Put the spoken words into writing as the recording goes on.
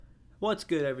What's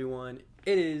good, everyone?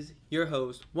 It is your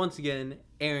host, once again,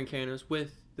 Aaron Canos,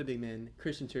 with the big man,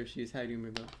 Cristian Tertius. How you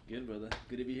doing, bro? Good, brother.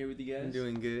 Good to be here with you guys. I'm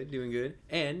doing good.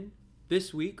 And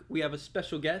this week, we have a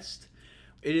special guest.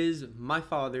 It is my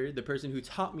father, the person who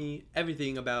taught me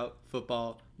everything about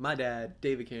football, my dad,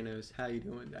 David Canos. How you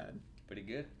doing, Dad? Pretty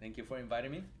good. Thank you for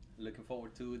inviting me. Looking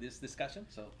forward to this discussion,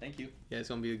 so thank you. Yeah, it's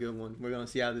going to be a good one. We're going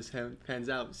to see how this pans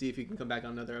out, see if you can come back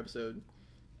on another episode.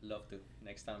 Love to.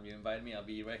 Next time you invite me, I'll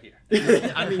be right here.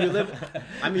 I mean, you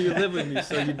live with me,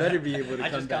 so you better be able to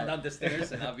come back. I just come down the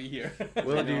stairs and I'll be here.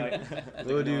 Will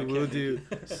do.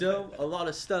 So, a lot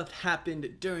of stuff happened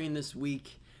during this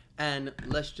week, and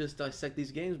let's just dissect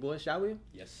these games, boys, shall we?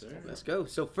 Yes, sir. Let's go.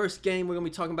 So, first game we're going to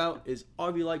be talking about is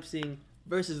RB Leipzig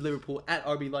versus Liverpool at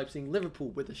RB Leipzig. Liverpool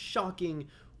with a shocking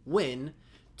win,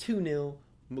 2-0.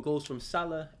 Goals from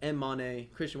Salah and Mane.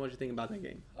 Cristian, what did you think about that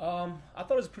game? I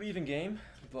thought it was a pretty even game,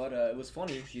 but it was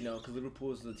funny, because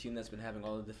Liverpool is the team that's been having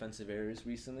all the defensive errors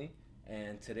recently,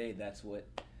 and today that's what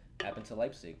happened to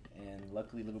Leipzig, and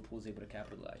luckily Liverpool was able to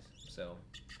capitalize. So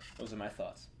those are my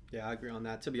thoughts. Yeah, I agree on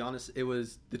that. To be honest, it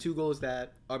was the two goals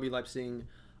that RB Leipzig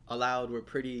allowed were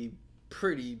pretty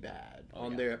bad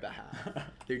on their behalf.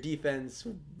 Their defense,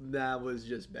 that was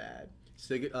just bad.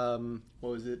 So, what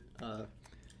was it?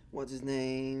 What's his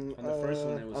name? On the first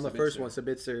one, it was on the first one,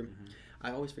 Sabitzer. Mm-hmm.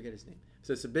 I always forget his name.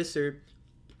 So Sabitzer,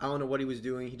 I don't know what he was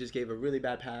doing. He just gave a really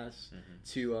bad pass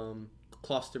to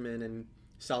Klosterman, and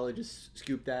Salah just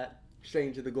scooped that straight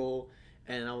into the goal.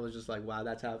 And I was just like, wow,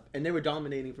 that's how. And they were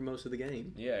dominating for most of the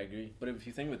game. Yeah, I agree. But if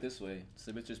you think of it this way,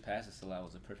 Sabitzer's pass to Salah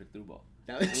was a perfect through ball.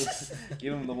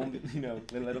 Give him the one,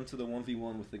 they led him to the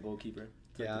 1v1 with the goalkeeper.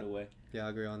 Took it away. Yeah, I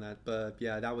agree on that. But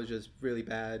yeah, that was just really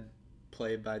bad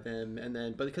played by them. And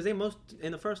then, but because in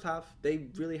the first half, they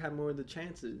really had more of the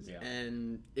chances. Yeah.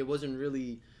 And it wasn't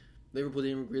really, Liverpool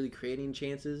didn't really create any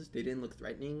chances. They didn't look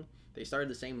threatening. They started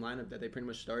the same lineup that they pretty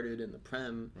much started in the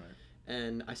Prem. Right.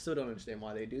 And I still don't understand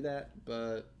why they do that,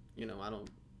 but I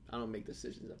don't make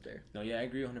decisions up there. No, yeah, I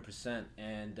agree 100%.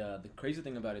 And the crazy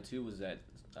thing about it too was that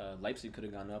Leipzig could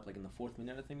have gone up like in the 4th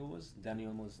minute, I think it was. Daniel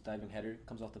Olmo's diving header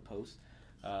comes off the post.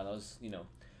 That was,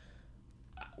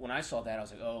 when I saw that, I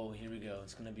was like, oh, here we go.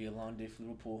 It's gonna be a long day for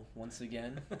Liverpool once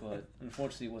again. But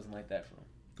unfortunately, it wasn't like that for them.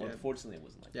 Yeah. Unfortunately, it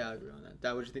wasn't like that. Yeah, I agree on that.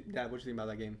 Dad, what do you think about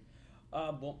that game?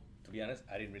 Well, to be honest,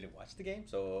 I didn't really watch the game,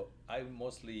 so I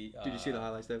mostly. Did you see the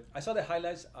highlights though? I saw the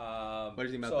highlights. What do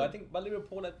you think about that? So I think, but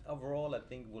Liverpool overall, I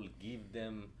think will give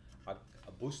them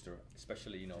a booster,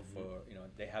 especially for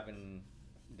they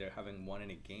haven't won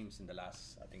any games in the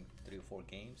last, I think, 3 or 4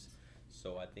 games.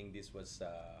 So I think this was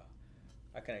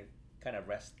I kind of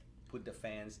put the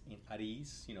fans at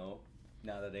ease.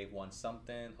 Now that they've won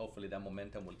something, hopefully that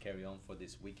momentum will carry on for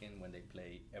this weekend when they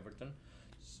play Everton.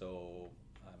 So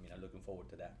I'm looking forward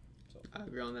to that. So I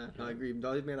agree on that. I agree.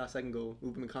 They made that second goal.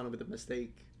 Upamecano with a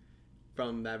mistake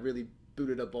from that really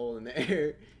booted up ball in the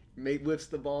air. Whips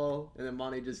the ball, and then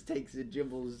Mane just takes it,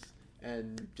 dribbles,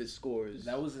 and just scores.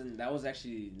 That was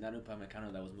actually not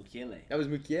Upamecano. That was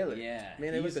Mukiele. Yeah.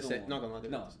 Man, they looked the same. Not gonna lie.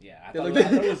 No, yeah. I thought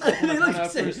it was Upamecano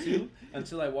at first too,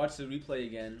 until I watched the replay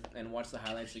again and watched the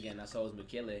highlights again. I saw it was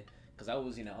Mukiele. Because I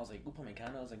was like,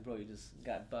 Upamecano. I was like, bro, you just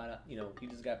got bought. You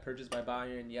just got purchased by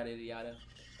Bayern, yada yada yada.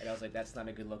 And I was like, that's not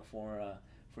a good look for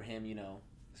him,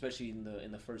 especially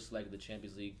in the first leg of the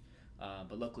Champions League.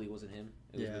 But luckily it wasn't him.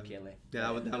 It was Mukiele.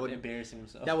 Yeah, that would embarrassing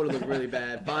himself. That would have looked really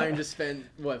bad. Bayern just spent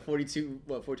 42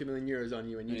 million euros on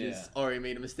you, and you just already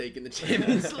made a mistake in the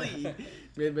Champions League.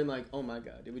 We'd have been like, oh my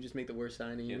god, did we just make the worst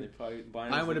signing? Yeah, they probably.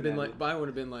 Bayern would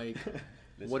have been like.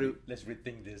 Let's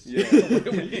rethink this. Yeah.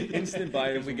 Instant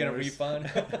buyers. Can we get a refund?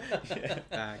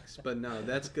 Facts. But no,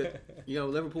 that's good.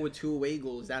 Liverpool with 2 away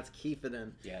goals, that's key for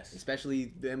them. Yes.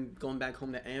 Especially them going back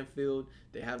home to Anfield.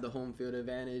 They have the home field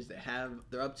advantage.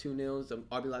 They're up 2-0. So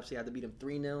RB Leipzig had to beat them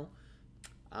 3-0.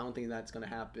 I don't think that's going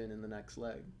to happen in the next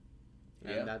leg.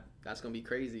 And that's going to be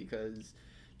crazy because,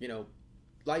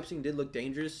 Leipzig did look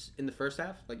dangerous in the first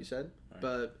half, like you said,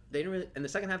 but they didn't really. In the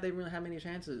second half, they didn't really have many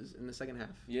chances. In the second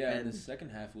half, in the second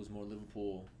half, it was more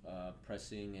Liverpool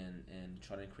pressing and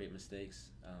trying to create mistakes.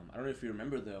 I don't know if you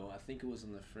remember though. I think it was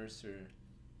in the first or it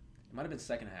might have been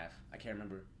second half. I can't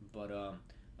remember, but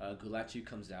Gulaci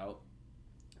comes out,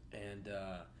 and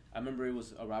I remember it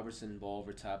was a Robertson ball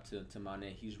over top to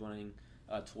Mane. He's running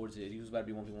towards it. He was about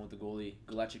to be 1v1 with the goalie.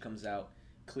 Gulaci comes out,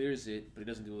 clears it, but he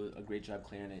doesn't do a great job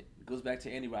clearing it. Goes back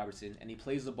to Andy Robertson, and he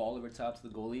plays the ball over top to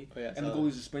the goalie, and the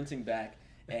goalie's just sprinting back,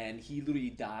 and he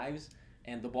literally dives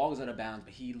and the ball was out of bounds,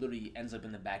 but he literally ends up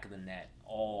in the back of the net,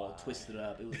 all twisted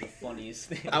up. It was the funniest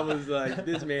thing. I was like,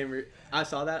 this man. I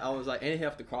saw that. I was like, and he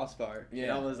left the crossbar. Yeah.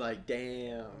 And I was like,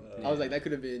 damn. I was like, that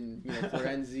could have been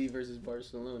Florenzi versus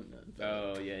Barcelona. But,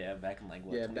 oh yeah, back in like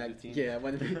what? Yeah,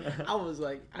 2015? I was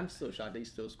like, I'm still shocked they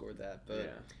still scored that.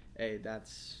 But hey,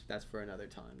 that's for another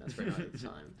time. That's for another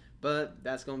time. But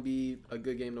that's gonna be a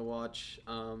good game to watch.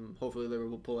 Hopefully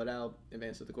Liverpool pull it out,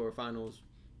 advance to the quarterfinals.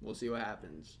 We'll see what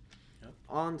happens. Yep.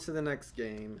 On to the next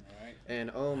game. All right.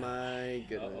 And oh my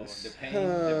goodness.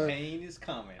 The pain is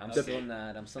coming. I'm still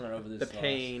not over this.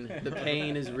 The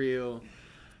pain is real.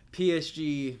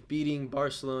 PSG beating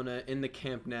Barcelona in the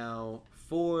Camp Nou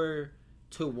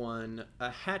 4-1. A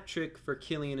hat trick for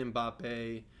Kylian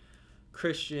Mbappe.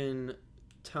 Christian,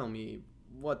 tell me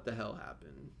what the hell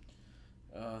happened.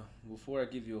 Before I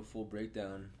give you a full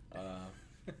breakdown,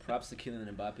 props to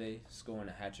Kylian Mbappe scoring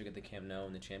a hat trick at the Camp Nou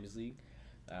in the Champions League.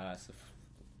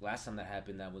 Last time that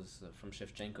happened, that was from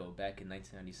Shevchenko back in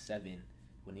 1997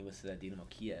 when he was at Dynamo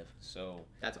Kiev. So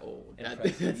that's old. Yeah,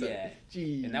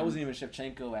 and that wasn't even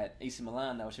Shevchenko at AC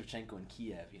Milan. That was Shevchenko in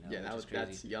Kiev. Yeah,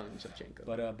 that's young Shevchenko.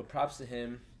 But props to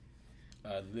him.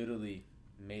 Literally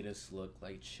made us look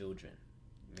like children.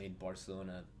 Made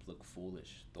Barcelona look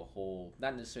foolish.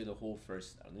 Not necessarily the whole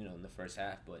first, in the first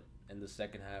half, but in the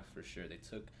second half for sure. They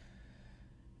took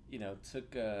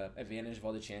advantage of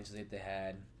all the chances that they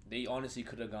had. They honestly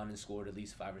could have gone and scored at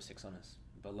least 5 or 6 on us.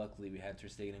 But luckily we had Ter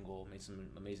Stegen in goal, made some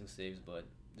amazing saves. But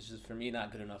this is, for me,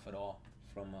 not good enough at all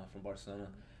from Barcelona.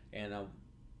 And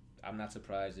I'm not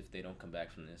surprised if they don't come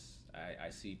back from this.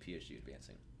 I see PSG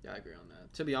advancing. Yeah, I agree on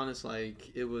that. To be honest,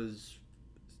 it was...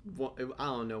 I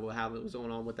don't know how it was going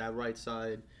on with that right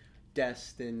side.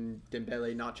 Dest and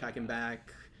Dembele not tracking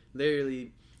back.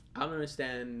 Literally, I don't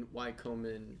understand why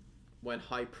Koeman went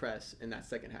high press in that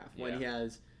second half when he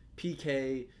has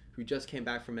PK, who just came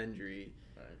back from injury,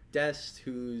 Dest,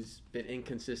 who's been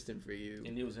inconsistent for you,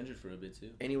 and he was injured for a bit too.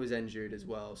 And he was injured as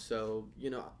well. So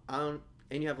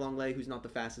and you have Longley, who's not the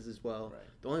fastest as well. Right.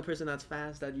 The only person that's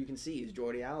fast that you can see is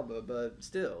Jordi Alba, but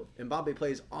still, Mbappe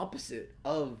plays opposite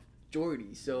of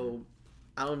Jordi. So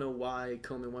I don't know why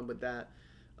Koeman went with that.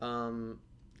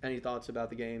 Any thoughts about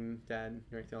the game, Dad,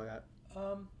 or anything like that?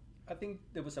 I think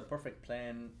there was a perfect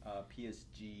plan.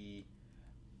 PSG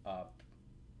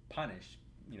punished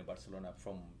Barcelona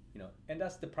from and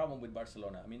that's the problem with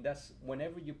Barcelona. I mean, that's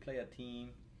whenever you play a team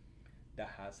that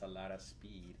has a lot of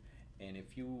speed, and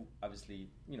if you obviously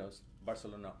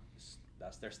Barcelona,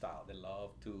 that's their style. They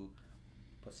love to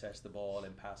possess the ball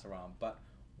and pass around, but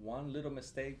one little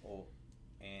mistake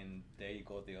and they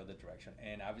go the other direction.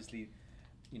 And obviously,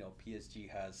 PSG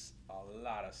has a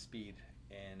lot of speed,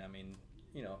 and I mean,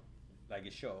 like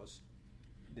it shows.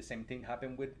 The same thing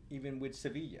happened even with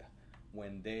Sevilla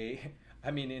when they,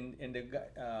 I mean, in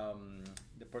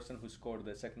the person who scored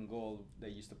the second goal, they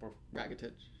used to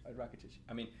Rakitic.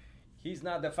 I mean, he's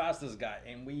not the fastest guy,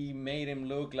 and we made him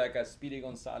look like a Speedy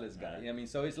Gonzalez guy. Right. I mean,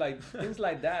 so it's like things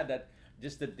like that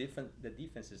just the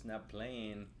defense is not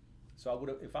playing.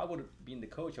 So if I would have been the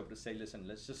coach, I would say, listen,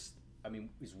 let's just, I mean,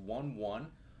 it's 1-1.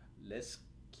 Let's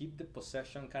keep the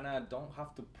possession, kind of don't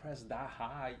have to press that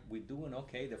high. We're doing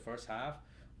okay the first half.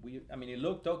 It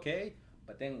looked okay,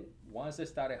 but then once they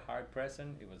started hard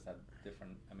pressing, it was that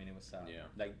different. I mean, it was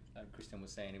like Christian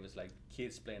was saying, it was like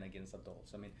kids playing against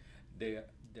adults. I mean, the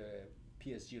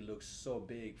PSG looks so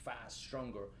big, fast,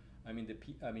 stronger. I mean,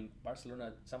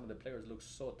 Barcelona, some of the players look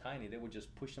so tiny. They would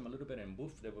just push them a little bit and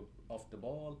boof, they were off the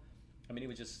ball. I mean, it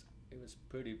was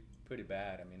pretty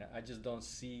bad. I mean, I just don't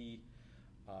see,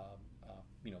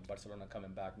 Barcelona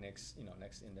coming back next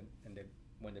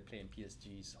when they play in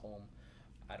PSG's home.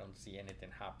 I don't see anything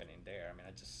happening there. I mean,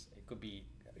 it could be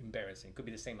embarrassing. It could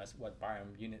be the same as what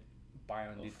Bayern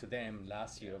did to them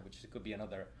last year, which could be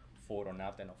another 4-0 or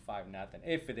 5-0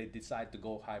 if they decide to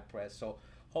go high press. So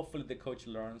hopefully the coach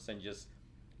learns and just,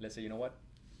 let's say, you know what,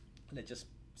 let's just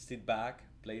sit back,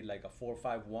 play like a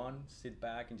 4-5-1, sit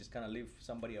back and just kind of leave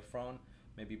somebody up front,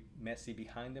 maybe Messi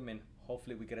behind them, and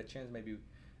hopefully we get a chance. Maybe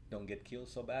don't get killed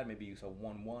so bad. Maybe it's a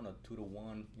 1-1 or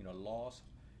 2-1, loss,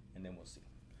 and then we'll see.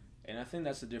 And I think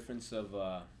that's the difference of,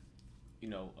 of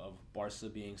Barca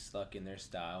being stuck in their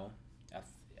style.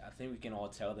 I think we can all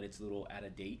tell that it's a little out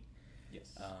of date.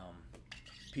 Yes.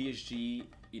 PSG,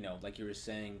 like you were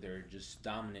saying, they're just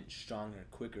dominant, stronger,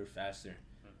 quicker, faster.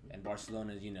 Mm-hmm. And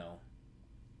Barcelona,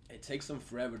 it takes them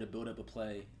forever to build up a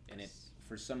play, and it,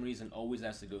 for some reason, always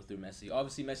has to go through Messi.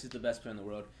 Obviously, Messi's the best player in the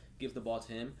world. Give the ball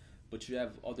to him. But you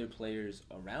have other players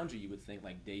around you would think,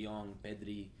 like De Jong,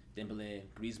 Pedri, Dembele,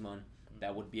 Griezmann,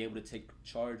 that would be able to take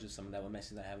charge of some of that when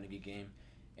Messi's not having a good game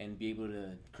and be able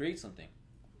to create something.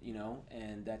 you know,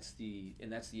 and that's the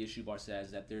issue Barca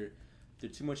has, that they're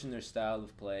too much in their style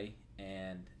of play,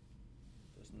 and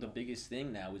the biggest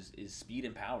thing now is speed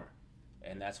and power,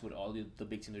 and that's what all the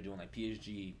big teams are doing, like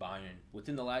PSG, Bayern.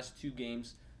 Within the last 2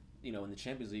 games, you know, in the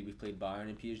Champions League, we've played Bayern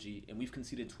and PSG, and we've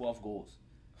conceded 12 goals,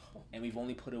 and we've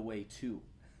only put away 2.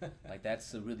 Like,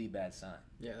 that's a really bad sign.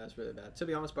 Yeah, that's really bad. To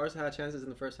be honest, Barca had chances in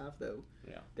the first half, though.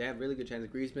 Yeah. They had really good chances.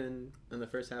 Griezmann in the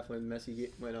first half when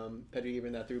Pedri gave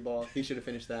him that through ball, he should have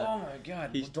finished that. Oh my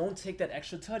God! Well, don't take that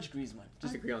extra touch, Griezmann.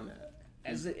 Just agree on that.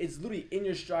 It's literally in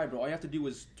your stride, bro. All you have to do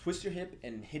is twist your hip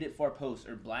and hit it far post,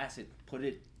 or blast it, put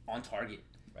it on target.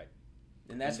 Right.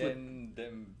 And that's was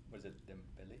it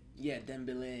Dembele? Yeah,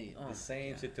 Dembele. Oh, the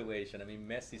same situation. I mean,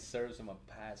 Messi serves him a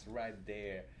pass right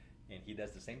there, and he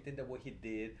does the same thing that what he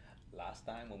did last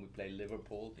time when we played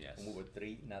Liverpool, when we were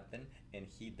 3-0, and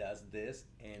he does this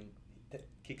and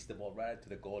kicks the ball right to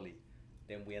the goalie.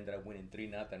 Then we ended up winning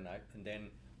 3-0, and then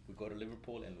we go to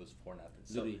Liverpool and lose 4-0.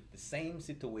 So the same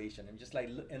situation. I'm just like,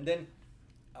 and then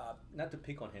not to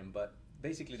pick on him, but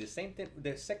basically the same thing.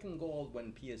 The second goal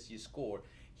when PSG scored,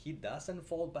 he doesn't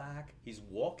fall back. He's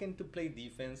walking to play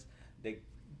defense. They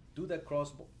do the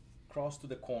cross to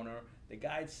the corner. The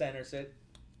guy centers it,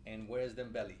 and where's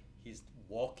Dembele? He's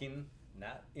walking,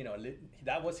 not, you know,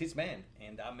 that was his man,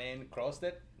 and that man crossed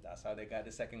it. That's how they got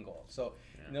the second goal. So,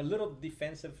 you know, little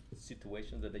defensive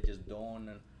situations that they just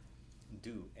don't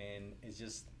do, and it's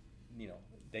just, you know,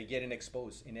 they're getting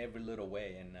exposed in every little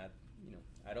way, and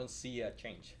I don't see a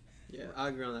change. Yeah, I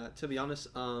agree on that. To be honest,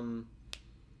 what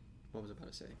was I about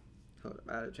to say? Hold up,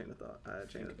 I had a train of thought. I had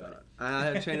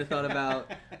a train of thought about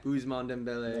Ousmane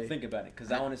Dembele. Well, think about it,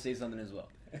 because I want to say something as well.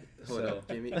 Hold up,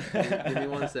 give me 1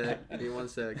 sec. Give me 1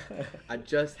 sec. I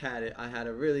just had it. I had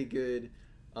a really good,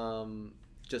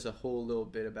 just a whole little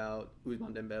bit about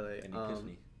Ousmane Dembele. An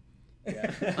epiphany.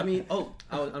 Yeah. I mean, I know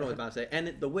what I was about to say. And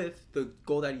the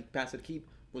goal that he passed to keep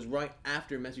was right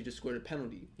after Messi just scored a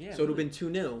penalty. Yeah, so it would have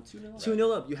been 2-0.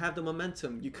 2-0 up. You have the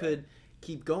momentum. You could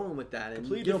keep going with that. And,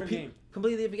 completely different game.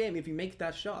 Completely different game if you make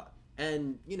that shot.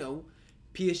 And, you know,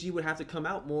 PSG would have to come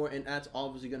out more, and that's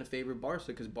obviously going to favor Barca,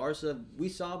 because Barca, we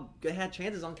saw they had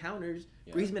chances on counters.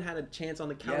 Yeah. Griezmann had a chance on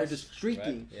the counter, just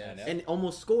streaking, and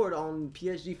almost scored on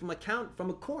PSG from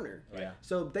a corner. Right. Yeah.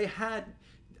 So they had,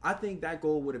 I think that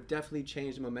goal would have definitely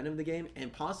changed the momentum of the game,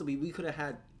 and possibly we could have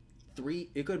had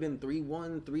it could have been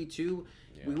 3-1, 3-2.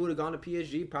 Yeah. We would have gone to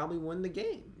PSG, probably win the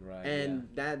game. Right. And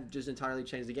that just entirely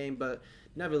changed the game. But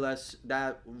nevertheless,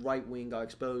 that right wing got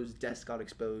exposed. Dest got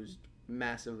exposed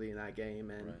massively in that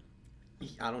game, and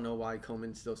I don't know why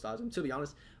Koeman still starts him. To be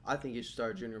honest, I think he should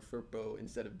start Junior Firpo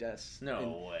instead of Dest.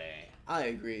 No way. I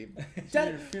agree.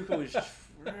 Junior Firpo is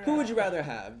who would you rather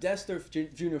have, Dest or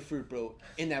Junior Firpo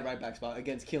in that right back spot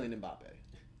against Kylian Mbappe?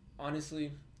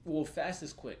 Honestly, well, fast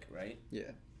is quick, right?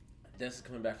 Yeah. Dest is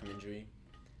coming back from injury.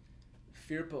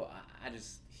 Firpo,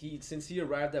 since he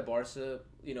arrived at Barca,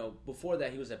 you know, before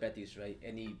that he was at Betis, right?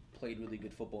 And he played really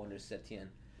good football under Setien.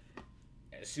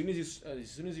 As soon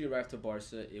as he arrived to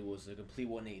Barca, it was a complete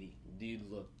 180.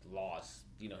 Dude looked lost.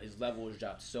 You know, his level was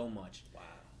dropped so much. Wow.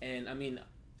 And I mean,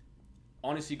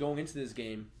 honestly, going into this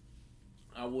game,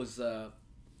 I wasn't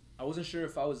sure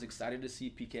if I was excited to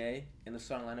see Piqué in the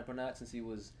starting lineup or not, since he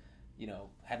was, you know,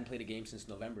 hadn't played a game since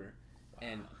November. Wow.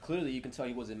 And clearly you can tell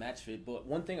he wasn't match fit. But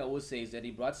one thing I would say is that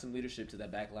he brought some leadership to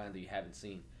that back line that you haven't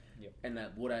seen. Yep. And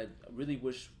what I really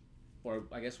wish, or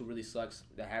I guess what really sucks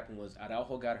that happened, was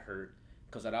Araujo got hurt.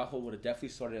 Because Araujo would have definitely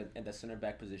started at the center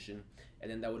back position, and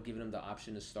then that would have given him the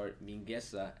option to start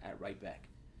Mingueza at right back.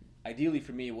 Ideally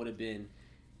for me, it would have been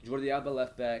Jordi Alba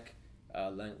left back,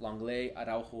 Langley,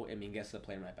 Araujo, and Mingueza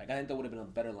playing right back. I think that would have been a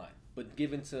better line. But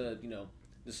given to, you know,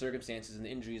 the circumstances and the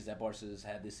injuries that Barca's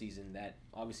had this season, that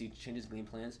obviously changes game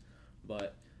plans.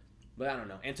 But I don't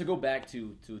know. And to go back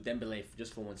to Dembele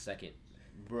just for 1 second,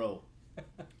 bro,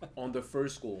 on the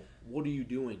first goal, what are you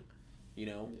doing? You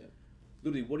know. Yeah.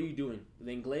 Literally, what are you doing?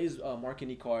 The Inglés marking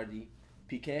Icardi,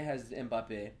 Piqué has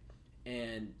Mbappe,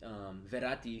 and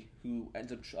Verratti, who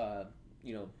ends up,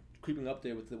 you know, creeping up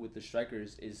there with the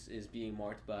strikers, is being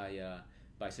marked by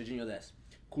Serginho Dest.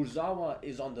 Kurzawa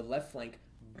is on the left flank,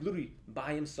 literally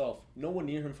by himself. No one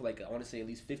near him for, like, I want to say at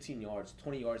least 15 yards,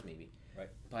 20 yards maybe. Right.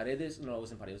 Paredes, no, it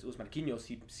wasn't Paredes. It was Marquinhos.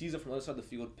 He sees it from the other side of the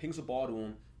field, pings the ball to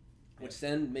him, which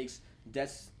then makes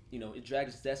Dest, you know, it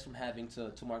drags Dest from having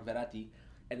to mark Verratti.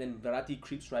 And then Verratti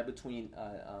creeps right between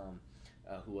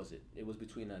who was it? It was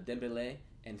between Dembele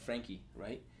and Frankie,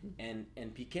 right? And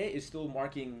Piqué is still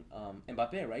marking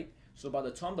Mbappe, right? So by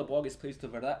the time the ball gets placed to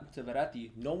Verratti,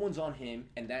 no one's on him,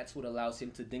 and that's what allows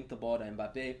him to dink the ball to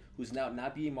Mbappe, who's now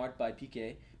not being marked by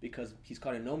Piqué because he's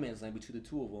caught in no man's land between the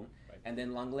two of them. Right. And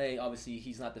then Langley, obviously,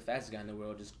 he's not the fastest guy in the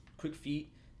world, just quick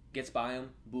feet, gets by him,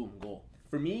 boom, goal.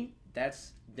 For me,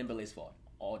 that's Dembele's fault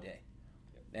all day.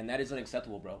 And that is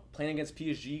unacceptable, bro. Playing against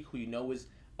PSG, who you know is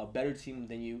a better team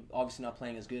than you, obviously not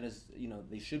playing as good as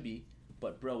they should be.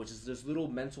 But, bro, it's just there's little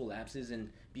mental lapses and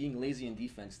being lazy in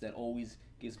defense that always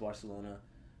gives Barcelona,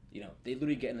 they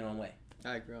literally get in their own way.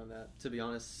 I agree on that. To be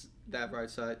honest, that right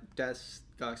side, Dest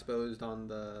got exposed on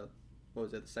the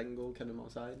second goal, kept him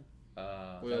offside?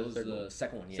 That was the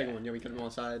second one, yeah. Second one, yeah, we kept him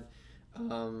offside. It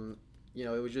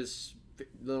was just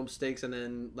little mistakes, and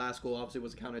then last goal obviously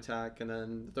was a counterattack, and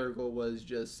then the third goal was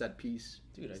just set piece.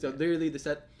 Dude, so literally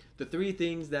the three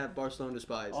things that Barcelona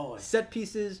despise: set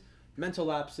pieces, mental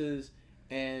lapses,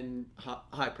 and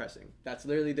high pressing. That's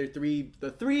literally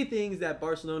the three things that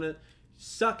Barcelona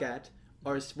suck at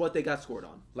are what they got scored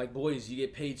on. Like, boys, you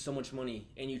get paid so much money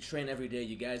and you train every day.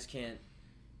 You guys can't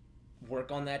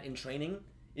work on that in training.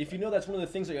 If you know that's one of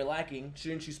the things that you're lacking,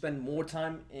 shouldn't you spend more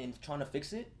time in trying to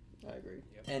fix it? I agree.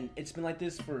 Yep. And it's been like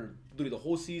this for literally the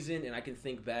whole season, and I can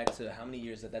think back to how many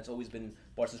years that's always been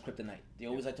Barca's kryptonite. They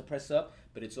always like to press up,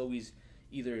 but it's always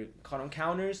either caught on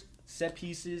counters, set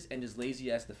pieces, and just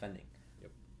lazy-ass defending.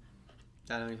 Yep.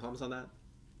 Any comments on that?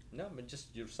 No, but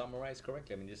just you summarized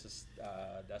correctly. I mean, this is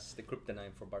that's the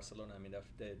kryptonite for Barcelona. I mean,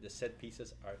 the set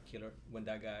pieces are killer. When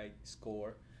that guy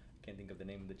score, I can't think of the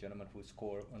name of the gentleman who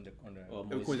scored on the.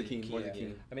 Moise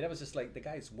Kean. I mean, that was just like the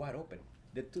guy is wide open.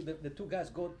 The two guys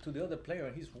go to the other player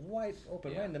and he's wide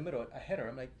open right in the middle, a header.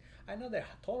 I'm like, I know they're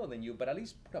taller than you, but at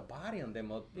least put a body on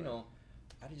them. Or,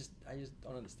 I just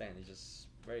don't understand. It's just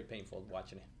very painful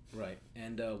watching it. Right,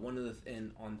 and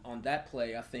on that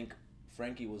play, I think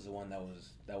Frankie was the one that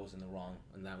was in the wrong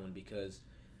on that one because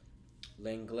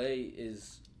Langley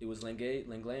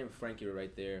and Frankie were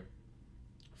right there.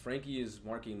 Frankie is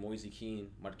marking Moise Kean.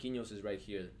 Marquinhos is right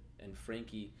here, and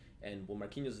Frankie. And what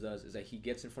Marquinhos does is that he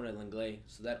gets in front of Langley,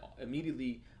 so that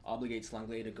immediately obligates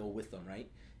Langley to go with them, right?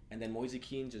 And then Moise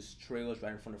Kean just trails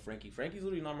right in front of Frankie. Frankie's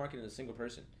literally not marking a single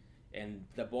person. And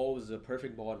the ball was a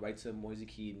perfect ball right to Moise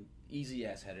Kean.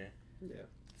 Easy-ass header. Yeah.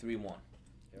 3-1. Yep.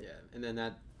 Yeah,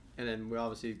 and then we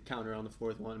obviously counter on the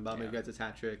fourth one. Mbappe gets his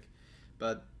hat trick.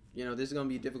 But, this is going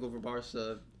to be difficult for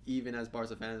Barca. Even as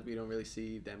Barca fans, we don't really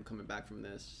see them coming back from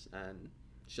this. And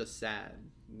it's just sad.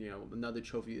 Another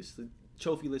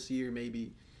trophyless year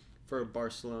maybe for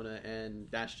Barcelona, and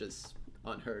that's just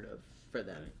unheard of for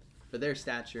them. Right. For their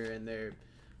stature and their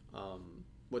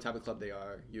what type of club they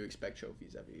are, you expect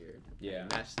trophies every year. Yeah,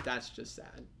 and that's just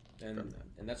sad from them.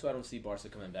 And that's why I don't see Barca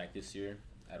coming back this year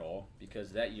at all,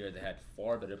 because that year they had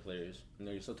far better players.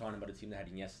 You're still talking about a team that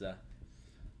had Iniesta,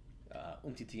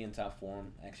 Umtiti in top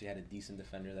form. Actually had a decent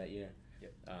defender that year.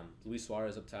 Yep. Luis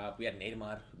Suarez up top. We had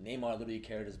Neymar. Neymar literally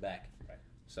carried us back.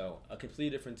 So a completely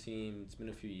different team. It's been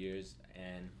a few years,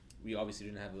 and we obviously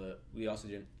did not have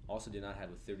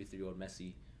a 33-year-old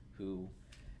Messi, who,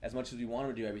 as much as we want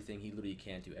him to do everything, he literally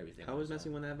can't do everything. How was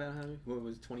Messi when that battle? What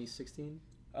was 2016?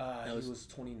 He was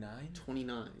 29.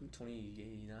 29.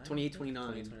 28,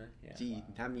 29. Yeah. Gee, wow.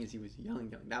 That means he was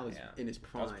young. That was in his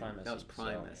prime. That was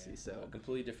prime Messi. So a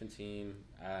completely different team.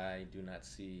 I do not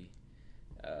see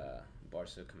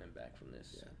Barca coming back from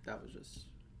this. Yeah, that was just.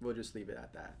 We'll just leave it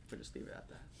at that.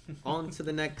 On to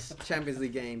the next Champions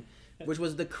League game, which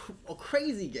was a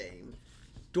crazy game.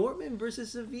 Dortmund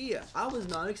versus Sevilla. I was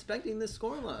not expecting this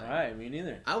scoreline. All right, me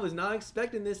neither. I was not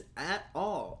expecting this at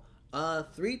all.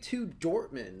 3-2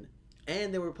 Dortmund,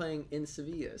 and they were playing in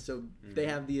Sevilla, so they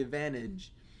have the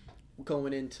advantage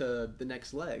going into the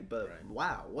next leg. But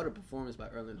wow, what a performance by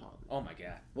Erling Haaland. Oh my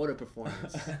God. What a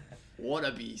performance. What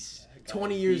a beast.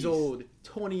 20 years old.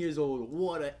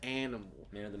 What an animal.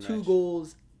 Man of the 2 match.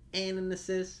 goals and an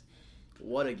assist.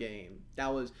 What a game.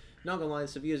 That was, not gonna lie,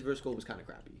 Sevilla's first goal was kind of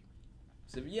crappy.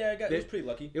 It was pretty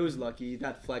lucky. It was lucky.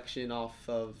 That flexion off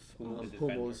of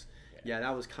Hummels. Yeah,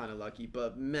 that was kind of lucky.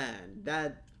 But man,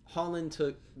 that Haaland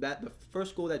took that. The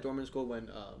first goal that Dortmund scored when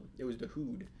it was the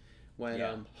Hood. When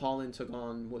Haaland took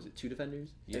on, what was it, 2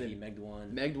 defenders? Yeah, he megged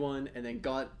one. Megged one, and then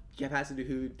got past the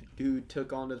Hood. Hood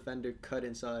took on the defender, cut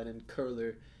inside, and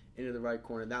curler into the right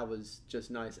corner. That was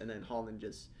just nice. And then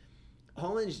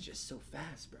Haaland's just so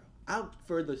fast, bro. Out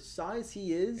for the size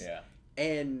he is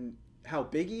and how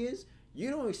big he is, you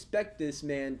don't expect this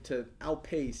man to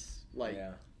outpace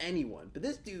anyone. But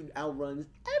this dude outruns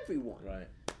everyone. Right.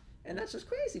 And that's just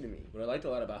crazy to me. What I liked a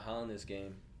lot about Haaland this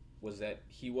game was that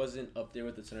he wasn't up there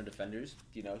with the center defenders.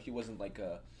 You know, he wasn't like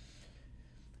a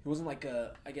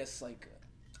I guess like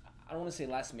I don't want to say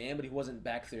last man, but he wasn't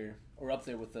back there or up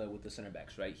there with the center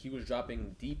backs, right? He was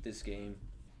dropping deep this game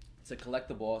to collect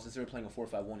the balls. Since they were playing a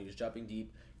 4-5-1, he was dropping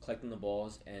deep, collecting the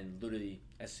balls, and literally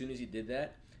as soon as he did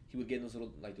that, he would get in those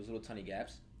little tiny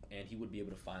gaps, and he would be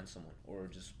able to find someone or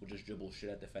would just dribble shit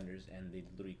at defenders, and they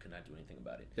literally could not do anything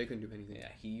about it. They couldn't do anything. Yeah,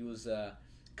 he was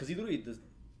because he literally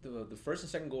the first and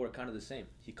second goal were kind of the same.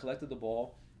 He collected the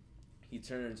ball, he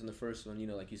turns in the first one, you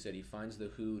know, like you said, he finds the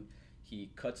hood,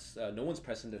 he cuts. No one's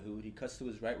pressing the hood. He cuts to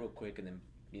his right real quick, and then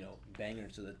banger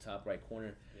to the top right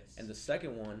corner. Yes. And the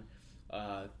second one,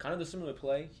 kind of the similar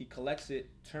play. He collects it,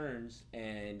 turns,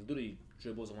 and literally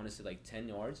dribbles, I want to say, like 10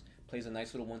 yards. Plays a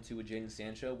nice little 1-2 with Jadon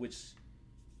Sancho, which,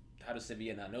 how does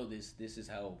Sevilla not know this? This is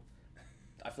how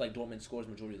I feel like Dortmund scores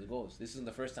majority of the goals. This isn't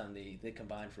the first time they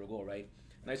combine for a goal, right?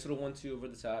 Nice little 1-2 over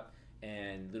the top,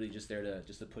 and literally just there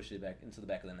to push it back into the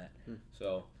back of the net.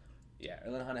 So, yeah,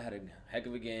 Erling Haaland had a heck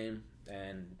of a game,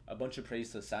 and a bunch of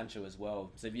praise to Sancho as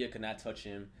well. Sevilla could not touch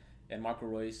him, and Marco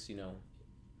Reus,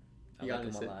 I like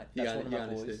him a lot. That's one of my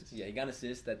boys. Yeah, he got an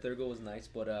assist. That third goal was nice,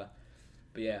 but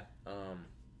yeah,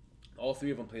 all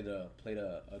three of them played a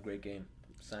great game.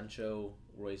 Sancho,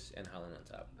 Royce, and Haaland on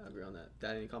top. I agree on that.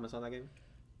 Dad, any comments on that game?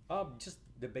 Just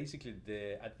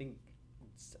I think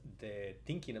the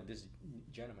thinking of this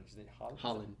gentleman, his name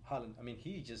Haaland. I mean,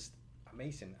 he just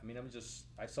amazing. I mean,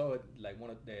 I saw it like one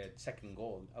of the second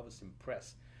goal. I was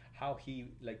impressed how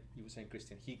he, like you were saying,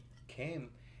 Christian, he came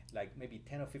like maybe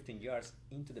 10 or 15 yards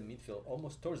into the midfield,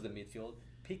 almost towards the midfield,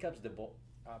 picks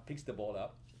the ball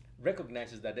up,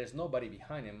 recognizes that there's nobody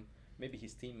behind him. Maybe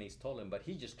his teammates told him, but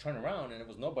he just turned around and it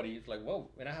was nobody. It's like, whoa,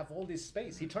 and I have all this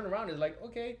space. He turned around and is like,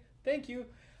 okay, thank you.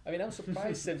 I mean, I'm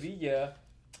surprised Sevilla,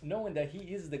 knowing that he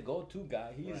is the go-to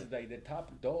guy, he is like the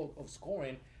top dog of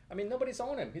scoring. I mean, nobody's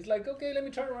on him. He's like, okay, let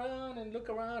me turn around and look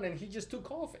around, and he just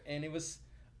took off, and it was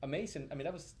amazing. I mean,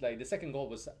 that was like the second goal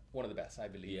was one of the best, I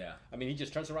believe. Yeah. I mean, he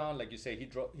just turns around, like you say, he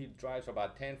drives for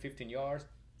about 10, 15 yards,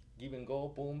 give and go,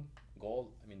 boom,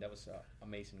 goal. I mean, that was an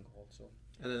amazing goal. So.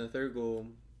 And then the third goal,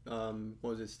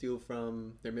 what was it? Steal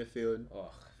from their midfield.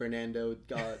 Oh. Fernando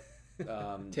got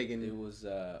taken. It was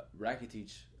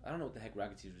Rakitic. I don't know what the heck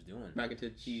Rakitic was doing.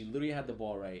 Rakitic. He literally had the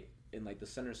ball right in like the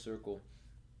center circle.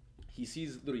 He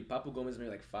sees literally Papu Gomez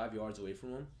maybe like 5 yards away from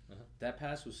him. That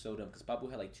pass was so dumb because Papu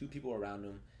had like two people around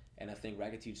him, and I think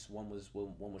Rakitic one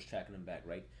was tracking him back,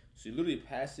 right? So he literally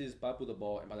passes Papu the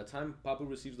ball, and by the time Papu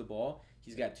receives the ball,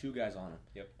 he's got two guys on him.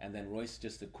 Yep. And then Royce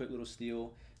just a quick little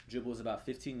steal, dribbles about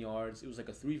 15 yards. It was like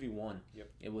a 3v1. Yep.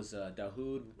 It was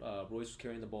Dahoud, Royce was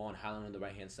carrying the ball, and Haaland on the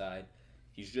right hand side.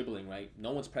 He's dribbling, right?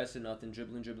 No one's pressing nothing.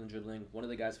 Dribbling. One of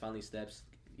the guys finally steps.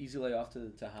 Easy lay off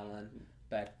to Haaland.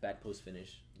 Back post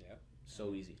finish. Yeah.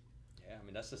 So easy. Yeah, I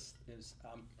mean that's just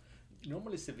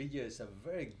normally Sevilla is a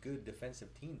very good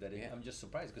defensive team. I'm just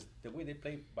surprised because the way they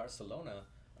played Barcelona,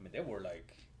 I mean they were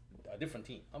like a different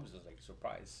team. I was just like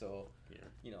surprised. So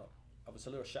I was a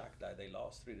little shocked that they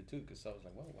lost 3-2 because I was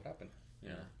like, well, what happened?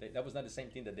 Yeah. That was not the same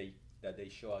thing that they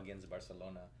show against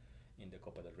Barcelona in the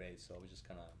Copa del Rey. So I was just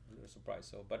kind of a little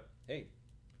surprised. So, but hey,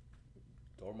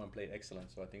 Dortmund played excellent,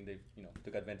 so I think they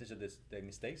took advantage of their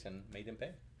mistakes and made them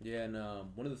pay. Yeah, and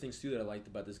one of the things too that I liked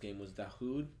about this game was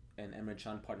Dahoud and Emre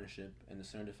Can partnership in the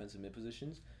center defensive mid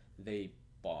positions. They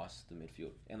bossed the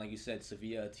midfield, and like you said,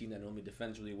 Sevilla, a team that normally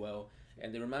defends really well,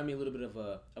 and they remind me a little bit of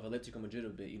Atletico Madrid a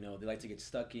bit. They like to get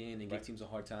stuck in and give teams a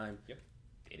hard time. Yep.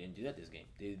 They didn't do that this game.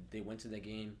 They went to that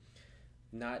game,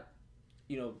 not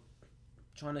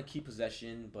trying to keep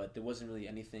possession, but there wasn't really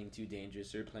anything too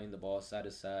dangerous. They were playing the ball side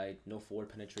to side, no forward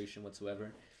penetration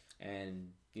whatsoever. And,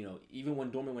 even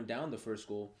when Dortmund went down the first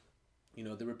goal, they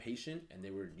were patient and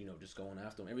they were, just going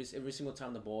after him. Every single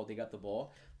time they got the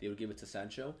ball, they would give it to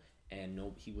Sancho, and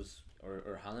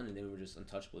or Haaland, and they were just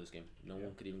untouchable this game. No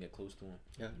one could even get close to him.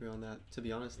 Yeah, I agree on that. To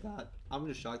be honest, I'm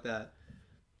just shocked that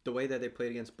the way that they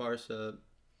played against Barca,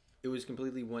 it was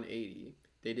completely 180.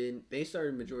 They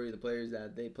started majority of the players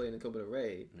that they played in the Copa del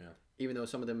Rey. Yeah. Even though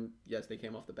some of them, yes, they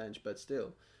came off the bench, but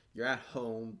still, you're at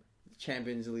home,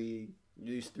 Champions League,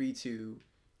 you lose 3-2,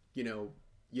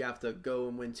 you have to go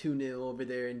and win 2-0 over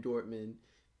there in Dortmund.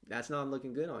 That's not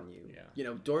looking good on you.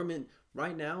 Yeah. Dortmund,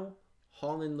 right now,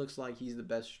 Haaland looks like he's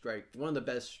one of the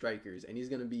best strikers, and he's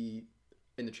going to be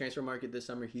in the transfer market this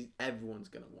summer. Everyone's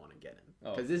going to want to get him.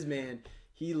 Because this man,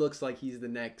 he looks like he's the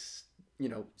next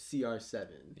CR7.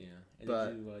 Yeah. And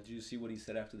but did you see what he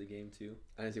said after the game too?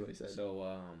 I didn't see what he said.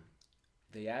 So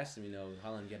they asked him,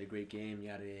 Haaland, you had a great game,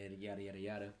 yada yada yada yada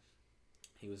yada.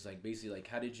 He was like, basically like,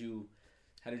 how did you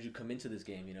how did you come into this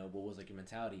game? You know, what was like your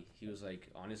mentality? He was like,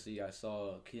 honestly, I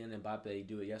saw Kylian Mbappe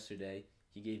do it yesterday.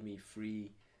 He gave me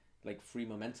free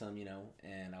momentum, you know,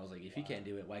 and I was like, if he can't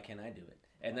do it, why can't I do it?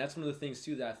 And that's one of the things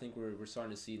too that I think we're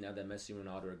starting to see now that Messi and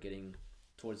Ronaldo are getting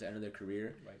towards the end of their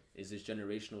career. Right. Is this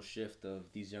generational shift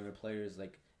of these younger players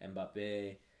like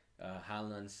Mbappe,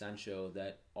 Haaland, Sancho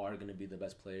that are going to be the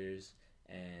best players.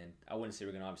 And I wouldn't say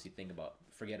we're going to obviously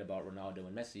forget about Ronaldo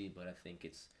and Messi, but I think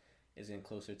it's getting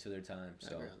closer to their time. So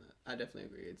I agree on that. I definitely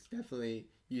agree.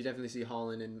 You definitely see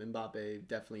Haaland and Mbappe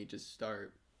definitely just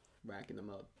start racking them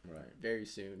up very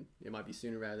soon. It might be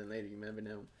sooner rather than later. You never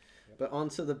know. Yep. But on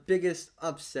to the biggest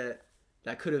upset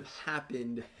that could have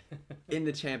happened in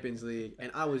the Champions League,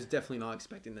 and I was definitely not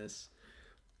expecting this.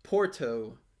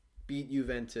 Porto beat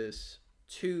Juventus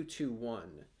 2-1.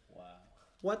 Wow.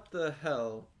 What the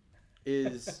hell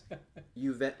is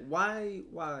Juventus? Why?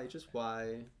 Just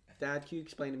why? Dad, can you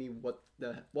explain to me what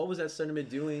was that sentiment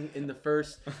doing in the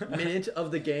first minute of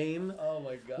the game? Oh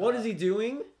my God! What is he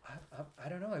doing? I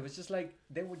don't know. It was just like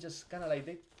they were just kind of like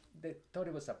they thought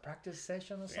it was a practice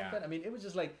session or something. Yeah. I mean, it was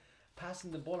just like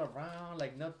passing the ball around,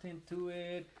 like nothing to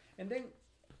it. And then,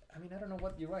 I mean, I don't know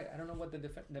what you're right. I don't know what the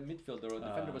midfielder or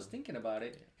defender was thinking about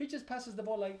it. He just passes the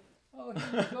ball like, oh,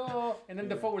 here you go. And then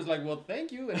the forward's like, well,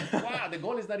 thank you. And wow, the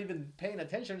goal is not even paying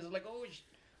attention. It's like, oh,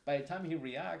 by the time he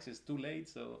reacts, it's too late.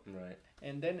 So right.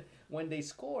 And then when they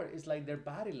score, it's like their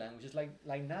body language is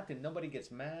like nothing. Nobody gets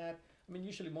mad. I mean,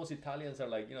 usually most Italians are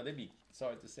like, you know, they'd be,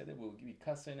 sorry to say, they will be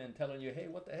cussing and telling you, hey,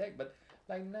 what the heck? But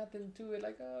like nothing to it.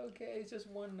 Like, oh, okay, it's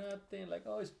just 1-0. Like,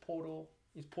 oh, it's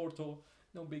Porto.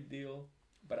 No big deal.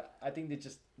 But I think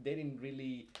they didn't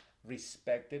really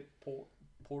respect it.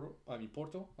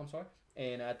 Porto. I'm sorry.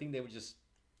 And I think they were just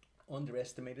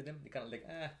underestimated them. They kind of like,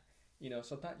 you know,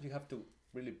 sometimes you have to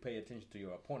really pay attention to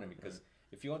your opponent because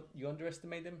if you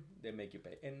underestimate them, they make you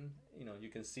pay. And, you know, you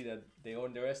can see that they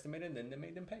underestimated and then they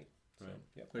made them pay. So, right.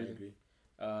 Yep. I agree.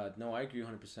 No, I agree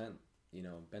 100%. You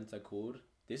know, Bentancur,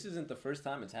 this isn't the first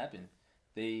time it's happened.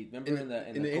 They remember in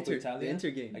the Coppa Italia, the Inter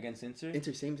game against Inter.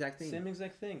 Inter, same exact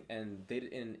thing. And they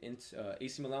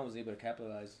AC Milan was able to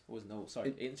capitalize.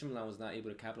 Inter Milan was not able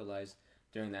to capitalize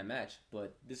during that match.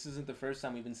 But this isn't the first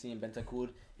time we've been seeing Bentancur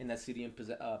in that CDM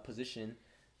position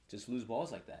just lose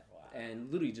balls like that. Wow.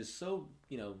 And literally just so,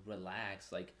 you know,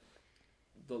 relaxed. Like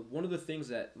one of the things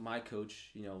that my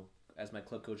coach, you know, as my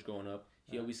club coach growing up,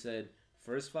 he always said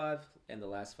first 5 and the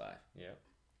last 5. Yeah.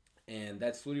 And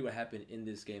that's literally what happened in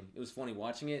this game. It was funny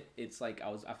watching it. It's like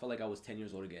I felt like I was 10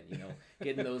 years old again, you know,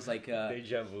 getting those like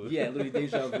deja vu. Yeah, literally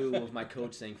deja vu with my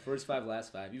coach saying first 5,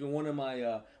 last 5. Even one of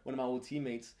my old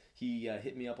teammates, he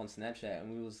hit me up on Snapchat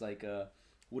and we was like,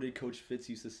 what did Coach Fitz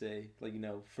used to say? Like, you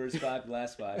know, first 5,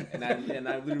 last 5. And I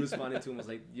literally responded to him. I was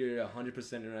like, you're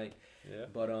 100% right. Yeah.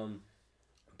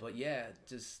 But yeah,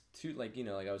 just too, like, you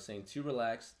know, like I was saying, too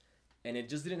relaxed. And it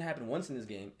just didn't happen once in this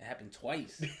game. It happened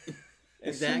twice.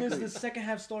 As soon as the second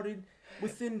half started,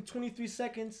 within 23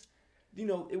 seconds, you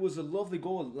know, it was a lovely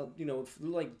goal, you know,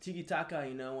 like tiki-taka,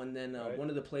 you know, and then one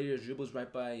of the players dribbles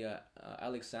right by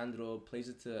Alexandro, plays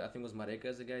it to, I think it was Mareka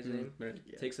is the guy's name,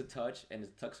 takes a touch and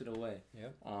tucks it away.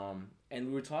 Yeah. And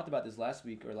we were talked about this last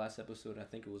week or last episode, I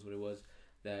think it was what it was,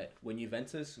 that when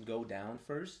Juventus go down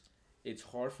first, it's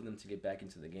hard for them to get back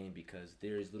into the game because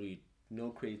there is literally no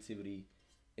creativity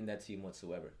in that team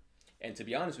whatsoever. And to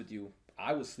be honest with you,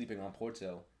 I was sleeping on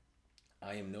Porto.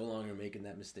 I am no longer making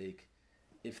that mistake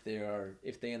if they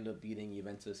end up beating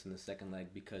Juventus in the second leg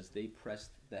because they pressed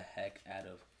the heck out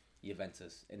of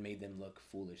Juventus and made them look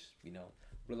foolish. You know,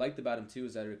 what I liked about him too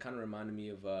is that it kind of reminded me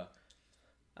of I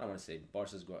don't want to say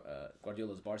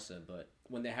Guardiola's Barca, but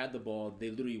when they had the ball,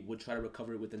 they literally would try to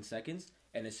recover it within seconds,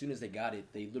 and as soon as they got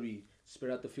it, they literally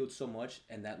spread out the field so much,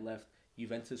 and that left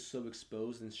Juventus so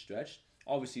exposed and stretched.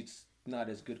 Obviously, it's not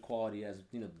as good quality as,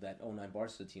 you know, that 09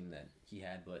 Barca team that he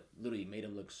had, but literally made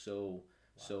him look so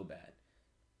bad.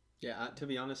 Yeah, to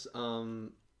be honest,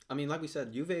 I mean, like we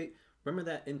said, Juve,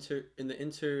 remember that in the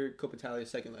Inter Coppa Italia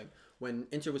second leg, when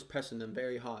Inter was pressing them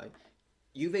very high,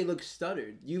 Juve looked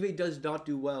stuttered. Juve does not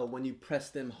do well when you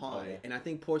press them high. Oh, yeah. And I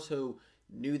think Porto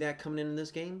knew that coming in this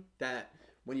game, that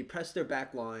when you press their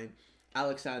back line,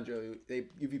 Alexandro,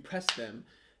 if you press them,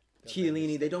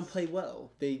 Chiellini, they don't play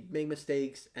well. They make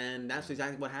mistakes, and that's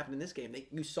exactly what happened in this game.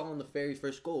 You saw in the very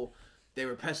first goal, they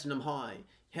were pressing them high.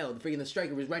 Hell, the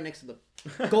striker was right next to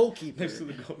the goalkeeper.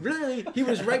 Really, he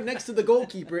was right next to the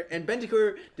goalkeeper, and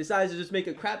Bentancur decides to just make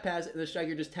a crap pass, and the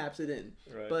striker just taps it in.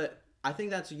 Right. But I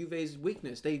think that's Juve's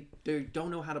weakness. They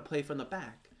don't know how to play from the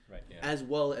back, as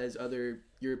well as other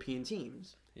European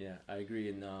teams. Yeah, I agree.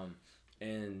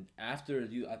 And after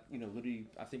literally,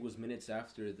 I think it was minutes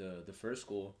after the first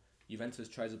goal, Juventus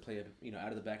tries to play it, out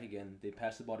of the back again. They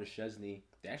pass the ball to Szczesny.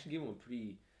 They actually gave him a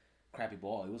pretty crappy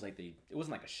ball. It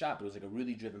wasn't like a shot, but it was like a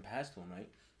really driven pass to him, right?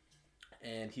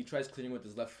 And he tries clearing with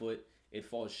his left foot. It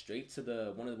falls straight to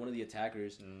one of the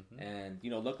attackers, and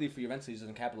luckily for Juventus, he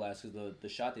doesn't capitalize because the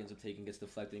shot they ends up taking gets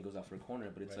deflected and goes out for a corner.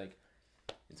 But it's like,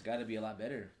 it's got to be a lot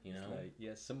better,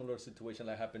 Similar situation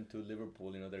that happened to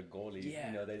Liverpool. Their goalie.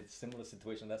 Yeah. Similar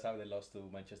situation. That's how they lost to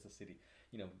Manchester City.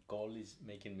 Goalies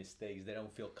making mistakes. They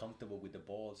don't feel comfortable with the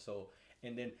ball. So,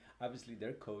 and then obviously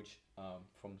their coach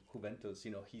from Juventus.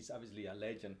 He's obviously a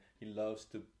legend. He loves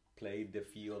to play the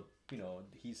field.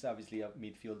 He's obviously a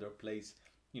midfielder. Plays.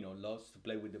 Loves to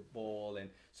play with the ball, and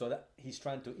so that he's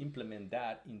trying to implement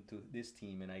that into this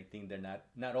team. And I think they're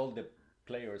not all the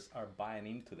players are buying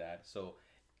into that. So,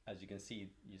 as you can see,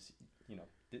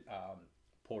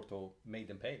 Porto made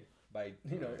them pay by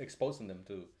exposing them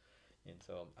to, and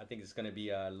so I think it's going to be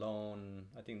a long.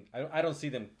 I don't see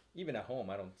them even at home.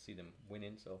 I don't see them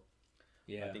winning. So.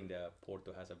 Yeah. I think that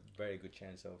Porto has a very good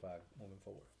chance of moving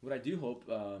forward. What I do hope,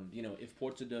 if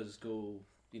Porto does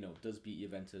beat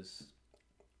Juventus.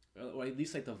 Or at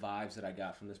least like the vibes that I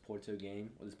got from this Porto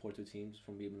game or this Porto teams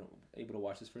from being able to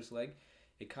watch this first leg,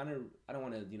 it kind of, I don't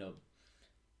want to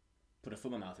put a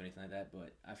foot in my mouth or anything like that,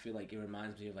 but I feel like it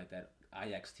reminds me of like that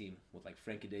Ajax team with like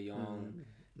Frenkie de Jong,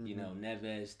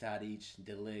 Neves, Tadic,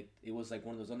 De Ligt. It was like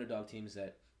one of those underdog teams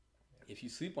that if you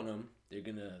sleep on them, they're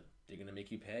gonna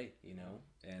make you pay,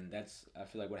 and that's, I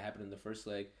feel like what happened in the first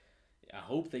leg. I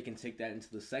hope they can take that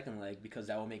into the second leg because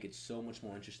that will make it so much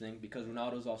more interesting. Because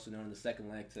Ronaldo's also known in the second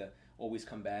leg to always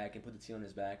come back and put the team on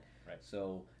his back. Right.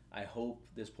 So I hope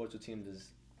this Porto team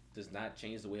does not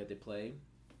change the way that they play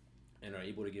and are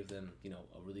able to give them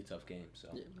a really tough game. So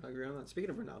yeah, I agree on that.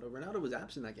 Speaking of Ronaldo was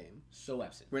absent that game. So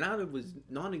absent. Ronaldo was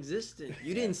non-existent.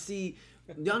 You didn't see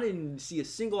a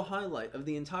single highlight of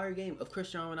the entire game of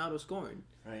Cristiano Ronaldo scoring,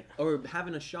 right, or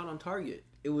having a shot on target.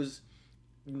 It was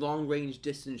long-range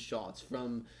distance shots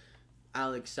from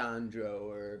Alexandro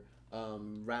or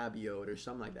Rabiot or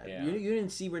something like that. Yeah. You didn't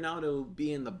see Ronaldo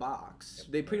be in the box. Yep,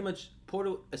 they pretty much,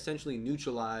 Porto essentially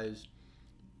neutralized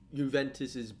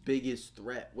Juventus's biggest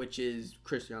threat, which is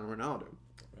Cristiano Ronaldo.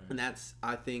 Right. And that's,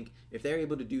 I think, if they're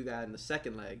able to do that in the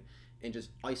second leg and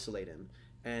just isolate him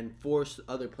and force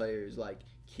other players like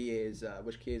Chiesa,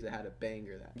 which Chiesa had a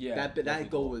banger that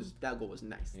goal was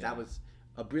nice. Yeah. That was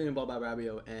a brilliant ball by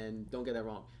Rabiot, and don't get that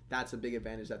wrong, that's a big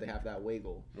advantage that they have for that away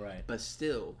goal. Right. But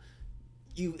still,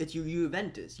 it's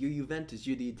Juventus. You're Juventus.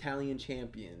 You're the Italian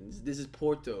champions. This is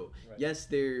Porto. Right. Yes,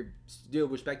 they're still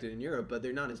respected in Europe, but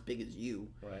they're not as big as you.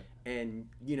 Right. And,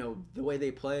 the way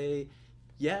they play,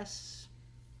 they just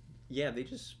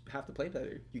have to play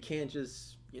better. You can't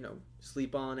just,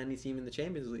 sleep on any team in the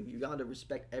Champions League. You got to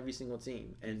respect every single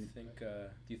team. And do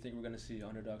you think we're going to see an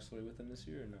underdog story with them this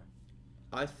year or no?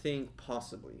 I think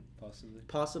possibly.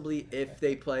 Possibly if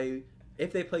they play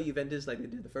Juventus like they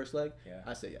did the first leg, yeah.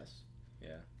 I say yes.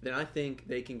 Yeah. Then I think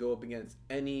they can go up against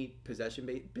any possession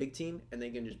big team and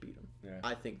they can just beat them. Yeah.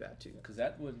 I think that too. Because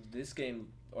this game,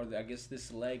 or I guess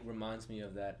this leg reminds me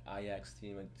of that Ajax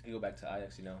team. To go back to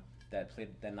Ajax,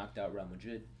 that knocked out Real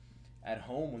Madrid. At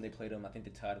home when they played them, I think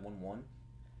they tied 1-1,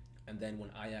 and then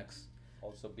when Ajax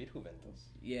also beat Juventus.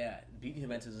 Yeah, beat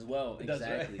Juventus as well.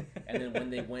 Exactly. Right. And then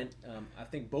when they went, I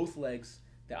think both legs,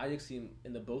 the Ajax team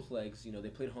in the both legs, they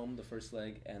played home the first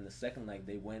leg, and the second leg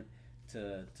they went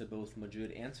to both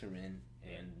Madrid and Turin,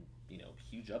 and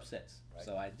huge upsets. Right.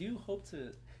 So I do hope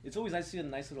to. It's always nice to see a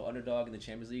nice little underdog in the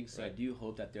Champions League. So right. I do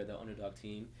hope that they're the underdog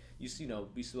team. We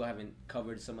still haven't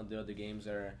covered some of the other games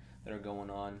that are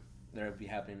going on. That'll be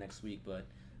happening next week, but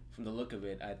from the look of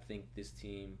it, I think this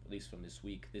team, at least from this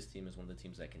week, this team is one of the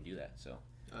teams that can do that. So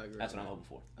that's what I'm hoping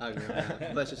for. I agree on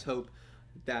that. Let's just hope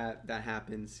that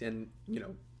happens, and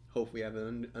hope we have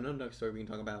an underdog story we can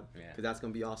talk about, because that's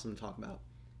going to be awesome to talk about.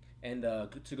 And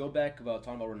to go back about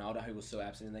talking about Ronaldo, how he was so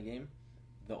absent in that game,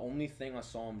 the only thing I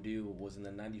saw him do was in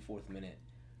the 94th minute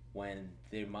when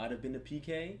there might have been a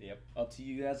PK. Yep. Up to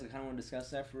you guys. I kind of want to discuss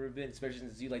that for a bit, especially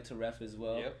since you like to ref as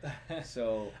well. Yep.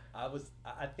 So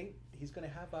I think he's gonna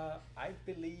have I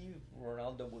believe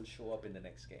Ronaldo will show up in the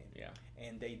next game. Yeah.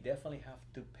 And they definitely have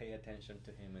to pay attention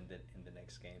to him in the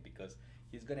next game, because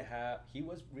he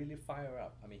was really fired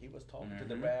up. I mean, he was talking to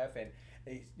the ref and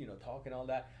he's talking all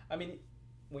that. I mean,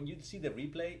 when you see the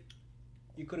replay,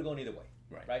 you could have gone either way.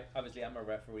 Right. Obviously, I'm a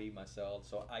referee myself,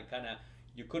 so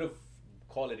you could have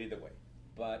called it either way.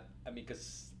 But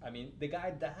the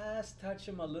guy does touch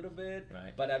him a little bit.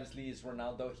 Right. But obviously, it's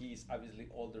Ronaldo. He's obviously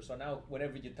older, so now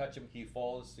whenever you touch him, he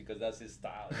falls because that's his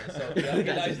style. So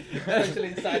especially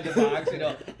inside the box,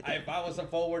 if I was a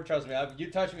forward, trust me, you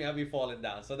touch me, I'll be falling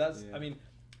down. So that's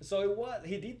So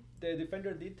the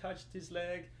defender did touch his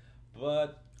leg,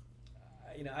 but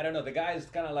I don't know. The guy is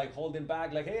kind of like holding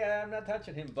back, like, hey, I'm not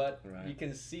touching him. But you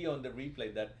can see on the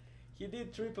replay that he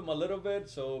did trip him a little bit.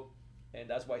 So, and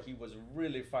that's why he was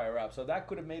really fired up. So that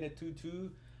could have made it 2-2.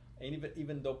 And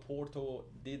even though Porto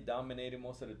did dominate it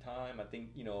most of the time, I think,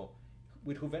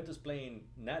 with Juventus playing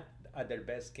not at their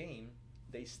best game,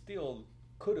 they still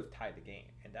could have tied the game.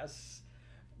 And that's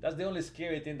the only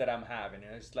scary thing that I'm having.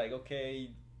 And it's like,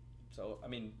 okay, so,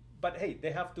 but hey,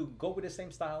 they have to go with the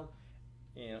same style,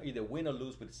 either win or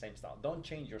lose with the same style. Don't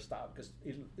change your style because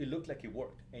it looked like it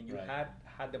worked. And you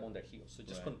had them on their heels. So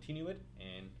just continue it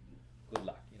and good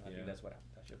luck. I think that's what happened.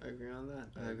 I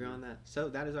agree on that. So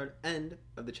that is our end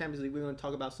of the Champions League. We're going to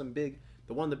talk about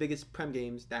one of the biggest Prem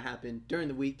games that happened during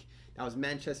the week. That was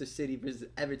Manchester City versus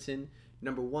Everton,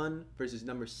 number 1 versus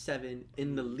number 7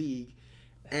 in the league.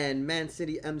 And Man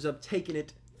City ends up taking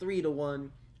it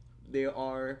 3-1. They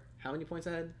are how many points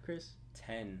ahead, Chris?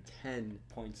 10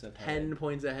 points ahead. 10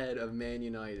 points ahead of Man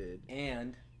United.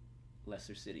 And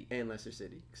Leicester City. Since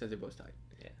they're both tied.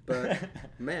 Yeah. But,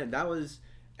 man, that was...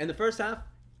 In the first half,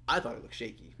 I thought it looked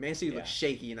shaky. Man City looked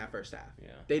shaky in that first half.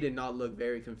 Yeah. They did not look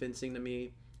very convincing to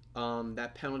me.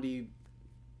 That penalty,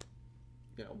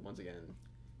 once again,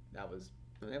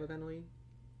 did they have a penalty?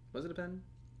 Was it a pen?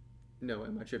 No,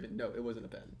 am I tripping? No, it wasn't a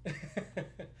pen.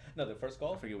 No, the first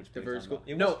goal? I forget which The play first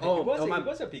you're goal. talking It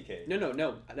was a PK.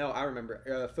 No, I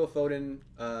remember. Phil Foden,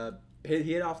 he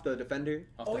hit off the defender.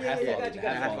 about. Oh, yeah, got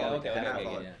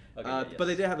you. Okay. But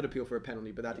they did have an appeal for a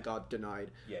penalty, but that got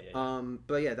denied. Yeah.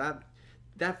 But yeah,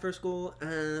 that first goal,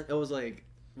 it was like,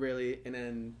 really, and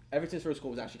then Everton's first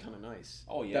goal was actually kind of nice.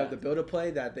 Oh, yeah. The build-up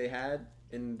play that they had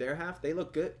in their half, they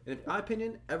looked good. And in my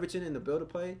opinion, Everton in the build-up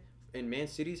play in Man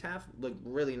City's half looked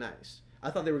really nice. I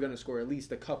thought they were going to score at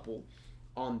least a couple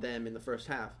on them in the first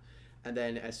half. And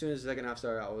then as soon as the second half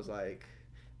started, I was like,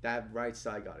 that right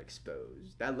side got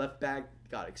exposed. That left back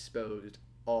got exposed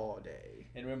all day.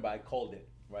 And remember, I called it,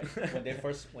 right?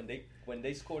 when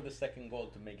they scored the second goal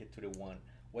to make it to the 1,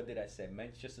 what did I say?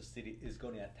 Manchester City is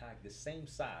going to attack the same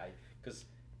side because,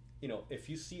 if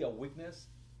you see a weakness,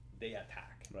 they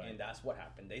attack. Right. And that's what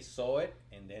happened. They saw it,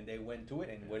 and then they went to it.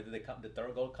 And where did the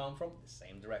third goal come from? The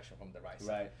same direction from the right side.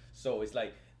 Right. So it's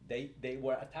like they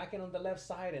were attacking on the left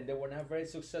side, and they were not very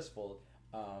successful.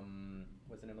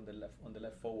 What's the name on the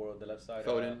left forward, the left side?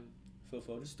 Foden. Phil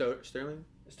Foden? Sterling?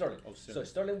 Sterling. Oh, Sterling. So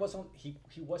Sterling wasn't he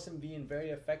wasn't being very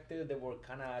effective. They were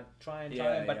kind of trying,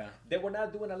 but they were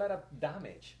not doing a lot of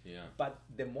damage. Yeah. But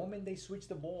the moment they switched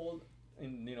the ball,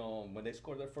 and when they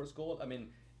scored their first goal,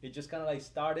 it just kind of like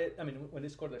started. When they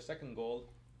scored their second goal,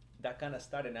 that kind of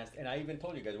started. And I even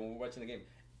told you guys when we were watching the game,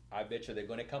 I bet you they're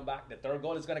going to come back. The third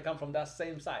goal is going to come from that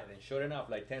same side. And sure enough,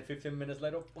 like 10, 15 minutes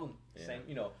later, boom, same.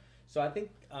 So I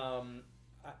think I'm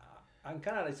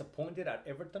kind of disappointed at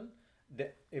Everton.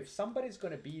 That if somebody's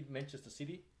going to beat Manchester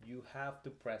City, you have to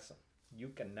press them. You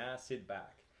cannot sit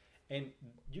back. And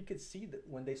you could see that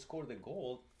when they scored the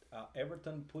goal,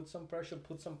 Everton put some pressure,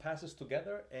 put some passes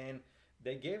together, and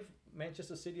they gave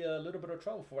Manchester City a little bit of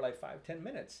trouble for like 5-10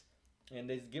 minutes. And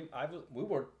we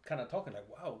were kind of talking like,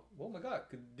 wow, oh my God,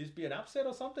 could this be an upset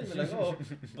or something? We're like, oh,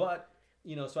 but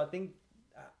so I think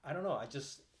I don't know.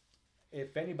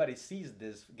 If anybody sees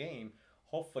this game,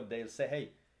 hopefully they'll say,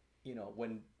 hey,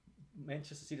 when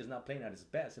Manchester City is not playing at its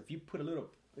best, if you put a little,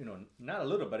 not a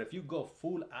little, but if you go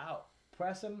full out,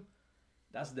 press them,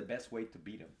 that's the best way to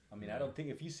beat them. I don't think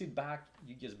if you sit back,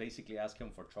 you just basically ask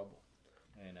him for trouble.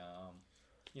 And,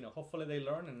 hopefully they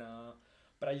learn. And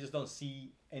but I just don't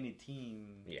see any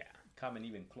team coming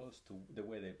even close to the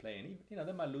way they play. And,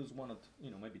 they might lose one or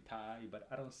two, maybe tie, but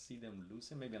I don't see them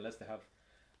losing, maybe unless they have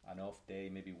an off day,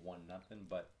 maybe 1-0,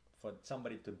 but for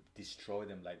somebody to destroy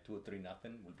them like 2 or 3-0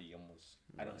 would be almost.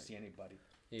 I don't see anybody.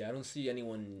 Yeah, I don't see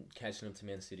anyone catching up to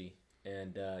Man City.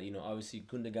 And obviously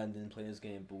Gundogan didn't play this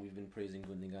game, but we've been praising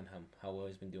Gundogan how well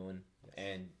he's been doing. Yes.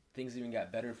 And things even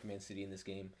got better for Man City in this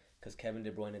game because Kevin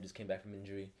De Bruyne just came back from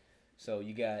injury. So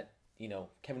you got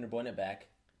Kevin De Bruyne back.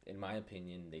 In my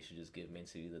opinion, they should just give Man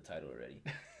City the title already,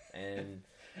 and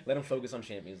let them focus on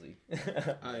Champions League.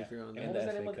 I agree on that. And what was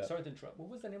the name of sorry to interrupt. What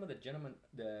was the name of the gentleman?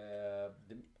 The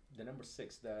number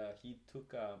 6. He's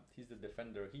the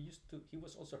defender. He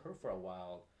was also hurt for a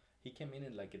while. He came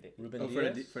in like Ruben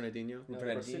Diaz? Fernandinho?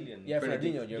 Brazilian. Yeah,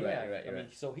 Fernandinho. You're right.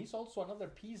 So he's also another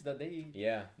piece that they.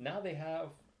 Yeah. Now they have.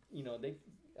 They.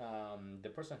 The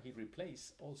person he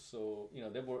replaced also.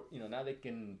 They were. Now they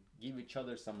can give each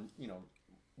other some.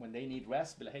 When they need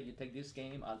rest, be like, hey, you take this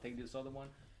game, I'll take this other one.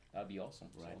 That'd be awesome.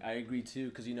 Right. So. I agree too,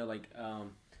 because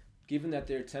given that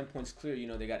they're 10 points clear,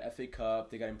 they got FA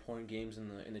Cup, they got important games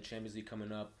in the Champions League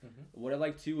coming up. Mm-hmm. What I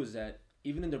like too is that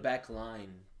even in their back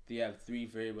line, they have 3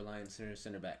 very reliant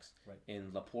center backs in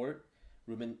Laporte,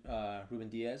 Ruben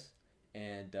Diaz,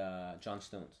 and John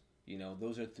Stones.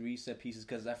 Those are 3 set pieces,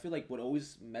 because I feel like what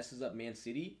always messes up Man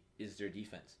City is their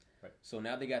defense. Right. So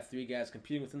now they got 3 guys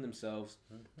competing within themselves.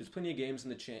 Mm-hmm. There's plenty of games in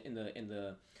the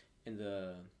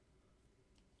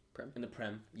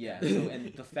Prem. Yeah. So,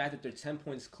 and the fact that they're 10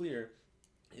 points clear,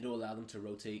 it'll allow them to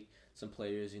rotate some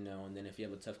players, and then if you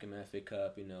have a tough game in FA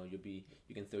Cup, you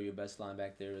can throw your best line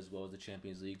back there as well as the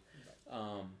Champions League.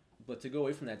 But to go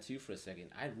away from that too for a second,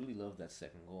 I really love that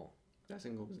second goal. That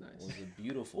second goal was nice. It was a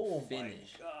beautiful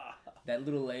finish. My God. That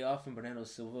little layoff from Bernardo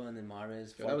Silva and then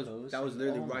Mahrez. That was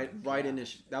literally right in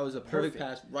his. That was a perfect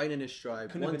pass right in his stride.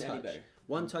 Couldn't have been any better.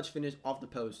 One touch finish off the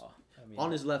post. On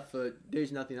his left foot.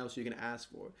 There's nothing else you can ask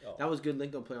for. Oh. That was good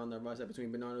link-up play on the right side between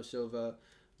Bernardo Silva,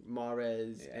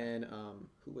 Mahrez, and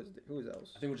who was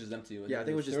else? I think it was just them two. Yeah, I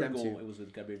think it was just them two. It was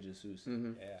with Gabriel Jesus.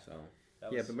 Mm-hmm. Yeah. So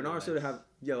But Bernardo Silva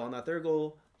on that third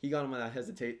goal. He got him on that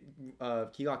hesitate.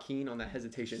 He got Keane on that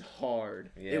hesitation hard.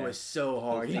 Yeah. It was so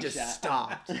hard. He just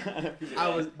stopped. I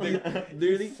was He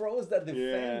literally froze that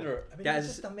defender. I mean, Guys,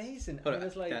 it's just amazing. I mean,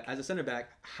 it's like, as a center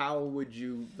back, how would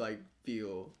you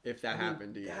feel if that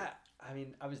happened to you?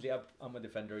 Obviously, I'm a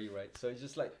defender. You're right. So it's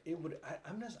just like it would.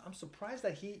 I'm surprised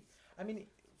that he. I mean,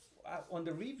 on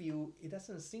the review, it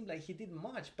doesn't seem like he did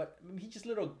much, but he just a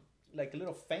little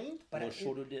faint. But a little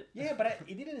shoulder dip. Yeah, but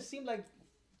it didn't seem like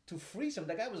to freeze him.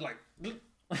 The guy was like, and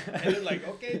then like,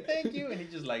 okay, thank you, and he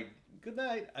just like, good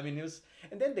night. I mean, it was,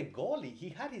 and then the goalie, he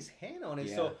had his hand on it.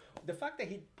 Yeah. So the fact that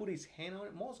he put his hand on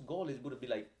it, most goalies would be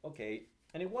like, okay,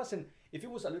 and it wasn't. If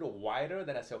it was a little wider,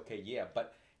 then I say, okay, yeah,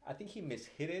 but. I think he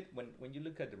mishit it. When you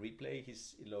look at the replay, he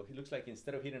looks like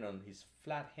instead of hitting on his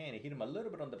flat hand, he hit him a little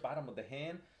bit on the bottom of the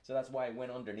hand, so that's why it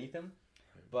went underneath him.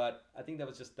 But I think that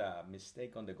was just a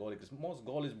mistake on the goalie, because most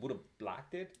goalies would have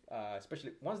blocked it,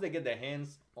 especially once they get their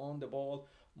hands on the ball.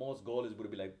 Most goalies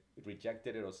would be like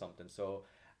rejected it or something. So,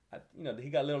 he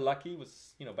got a little lucky.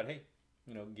 But hey,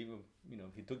 give him.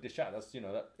 He took the shot. That's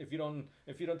that if you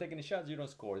don't take any shots, you don't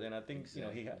score. Then I think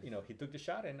exactly. he took the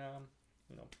shot and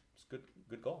it's good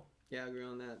goal. Yeah, I agree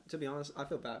on that. To be honest, I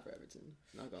feel bad for Everton.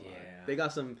 Not gonna lie. Yeah.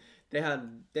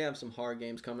 They have some hard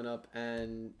games coming up,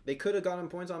 and they could have gotten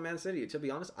points on Man City. To be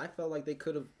honest, I felt like they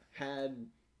could have had,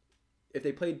 if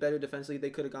they played better defensively, they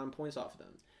could have gotten points off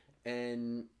them.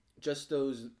 And just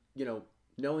those,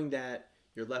 knowing that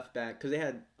your left back, because they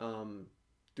had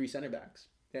 3 center backs.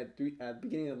 They had 3 at the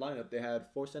beginning of the lineup. They had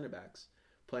 4 center backs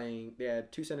playing. They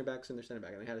had 2 center backs and their center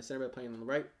back, and they had a center back playing on the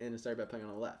right and a center back playing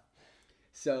on the left.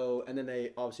 So, and then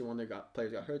they obviously one of their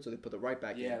players got hurt, so they put the right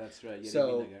back in. Yeah, that's right. Yeah,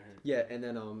 so, got hurt. yeah, and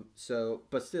then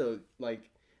but still, like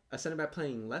a center back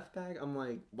playing left back, I'm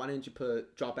like, why didn't you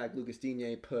drop back Lucas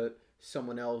Digne, put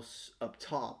someone else up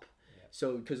top? Yeah.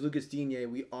 So, because Lucas Digne,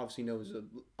 we obviously know is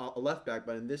a left back,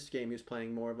 but in this game he was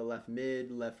playing more of a left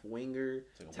mid, left winger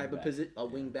type of position,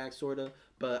 wing back sort of.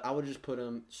 But I would just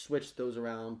switch those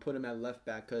around, put him at left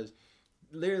back, because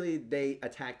literally they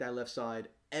attack that left side.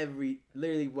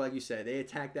 Literally what you said, they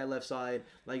attacked that left side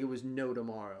like it was no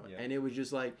tomorrow, and it was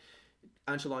just like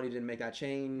Ancelotti didn't make that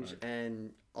change, right.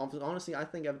 And honestly, I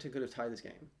think Everton could have tied this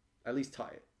game, at least tie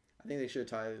it. I think they should have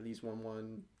tied at least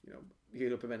 1-1. He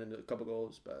could have prevented a couple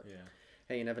goals, but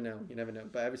hey, you never know.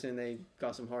 But Everton, they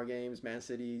got some hard games. Man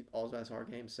City also has hard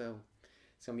games, so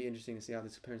it's gonna be interesting to see how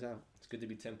this turns out. It's good to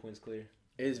be 10 points clear.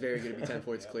 It is very good to be 10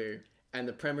 points clear, and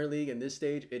the Premier League in this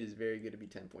stage, it is very good to be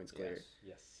 10 points clear.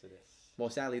 Yes, it is. Well,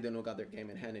 sadly, they don't got their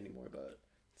game in hand anymore, but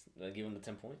give them the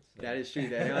 10 points. That is true.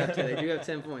 They do have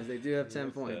 10 points. They do have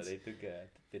 10 points. They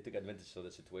took advantage of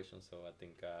the situation. So I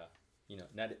think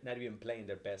not even playing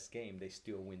their best game, they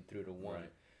still win 3-1.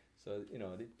 Right. So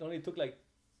it only took like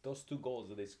those 2 goals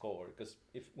that they scored. Because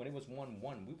when it was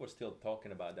 1-1, we were still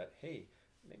talking about that. Hey,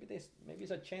 maybe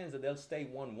it's a chance that they'll stay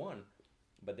 1-1.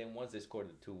 But then once they scored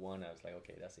the 2-1, I was like,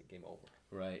 okay, that's it, game over.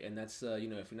 Right, and that's if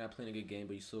you're not playing a good game,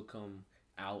 but you still come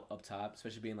out up top,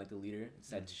 especially being like the leader.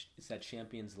 It's that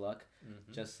champion's luck,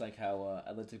 just like how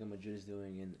Atletico Madrid is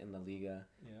doing in La Liga.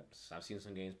 Yeah, so I've seen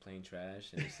some games playing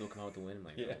trash and they still come out with the win. I'm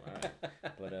like, all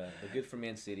right. But good for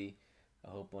Man City. I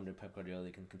hope under Pep Guardiola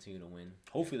they can continue to win.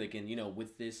 Hopefully they can,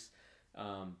 with this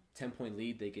 10-point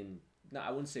lead, they can. I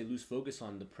wouldn't say lose focus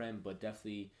on the Prem, but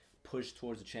definitely push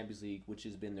towards the Champions League, which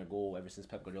has been their goal ever since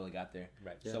Pep Guardiola got there.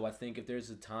 Right. Yeah. So I think if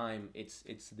there's a time, it's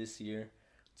this year.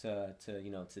 To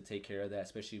take care of that,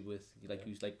 especially with like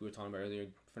we were talking about earlier,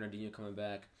 Fernandinho coming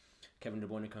back, Kevin De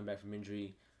Bruyne coming back from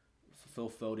injury, Phil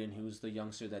Foden, who's the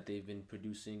youngster that they've been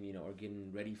producing, or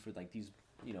getting ready for like these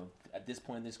at this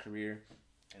point in his career.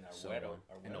 And Arguero,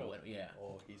 yeah.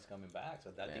 Oh, he's coming back.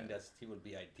 So I think he would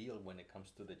be ideal when it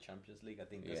comes to the Champions League. I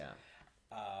think.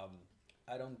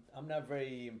 I'm not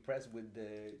very impressed with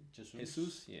the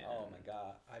Jesus. Yeah. Oh my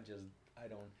God. I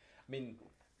don't. I mean,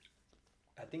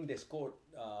 I think they scored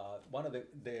one of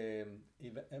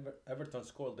Everton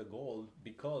scored the goal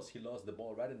because he lost the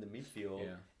ball right in the midfield.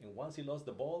 Yeah. And once he lost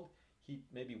the ball, he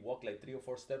maybe walked like 3 or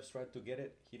 4 steps, tried to get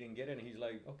it. He didn't get it, and he's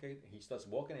like, okay. He starts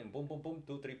walking, and boom, boom, boom,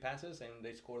 2-3 passes, and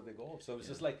they score the goal. So it's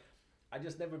just like, I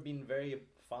just never been very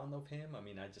fond of him. I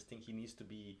mean, I just think he needs to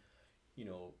be, I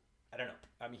don't know.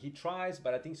 I mean, he tries,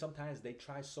 but I think sometimes they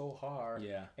try so hard,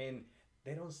 and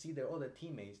they don't see their other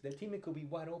teammates. Their teammate could be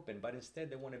wide open, but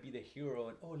instead they want to be the hero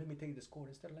and let me take the score.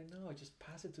 Instead, like, no, just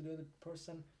pass it to the other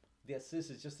person. The assist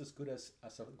is just as good as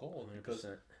a goal 100%. because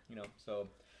So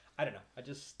I don't know. I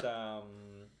just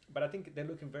but I think they're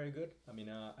looking very good. I mean,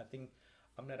 I think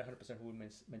I'm not 100% who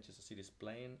Manchester City is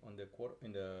playing on the quarter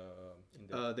in the.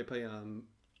 They play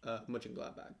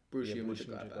Mönchengladbach, Borussia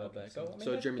Mönchengladbach.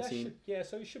 So German team.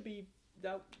 So it should be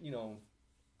that.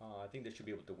 I think they should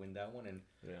be able to win that one, and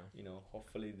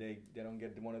hopefully they don't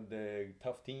get one of the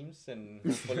tough teams, and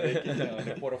hopefully they get in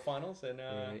the quarterfinals, and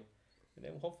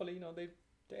then hopefully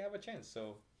they have a chance.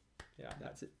 So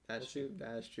that's it. That's true.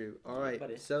 That's true. All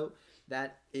right. So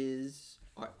that is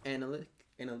our I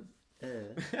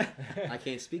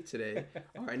can't speak today.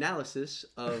 Our analysis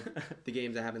of the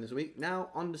games that happened this week. Now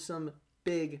on to some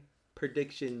big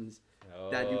predictions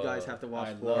that you guys have to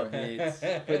watch for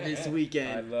this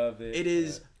weekend. I love it. It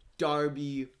is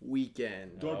Derby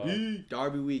weekend.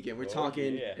 Derby weekend. We're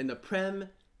talking in the Prem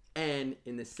and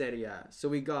in the Serie A. So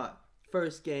we got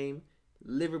first game,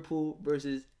 Liverpool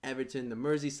versus Everton, the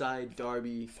Merseyside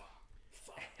derby.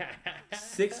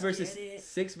 6 versus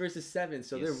 7.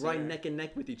 So they're right neck and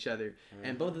neck with each other. Mm-hmm.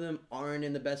 And both of them aren't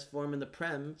in the best form in the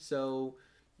Prem. So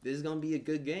this is going to be a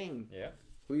good game. Yeah.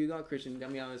 Who you got, Christian?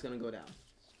 Tell me how it's going to go down.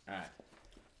 All right.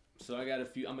 So I got a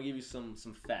few. I'm going to give you some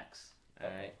facts. All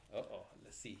right.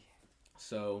 Let's see.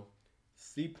 So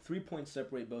 3 points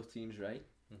separate both teams, right?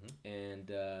 Mm-hmm. And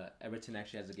Everton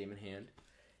actually has a game in hand.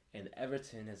 And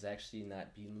Everton has actually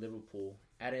not beaten Liverpool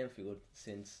at Anfield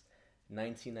since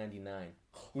 1999.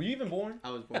 Were you even born?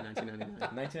 I was born 1999.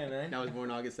 1999? I was born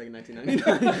August 2nd,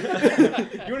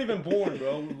 1999. You weren't even born,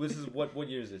 bro. This is what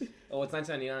year is this? Oh, it's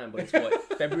 1999, but it's what?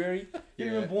 February? You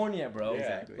weren't even born yet, bro.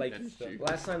 Exactly. Like,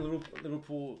 last time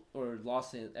Liverpool or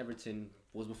lost in Everton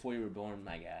was before you were born,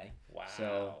 my guy. Wow.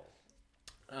 So,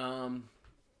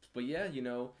 but yeah,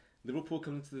 Liverpool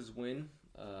comes into this win,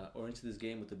 or into this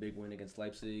game with a big win against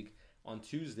Leipzig on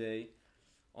Tuesday.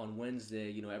 On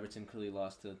Wednesday, Everton clearly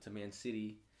lost to Man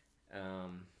City.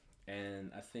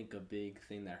 And I think a big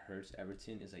thing that hurts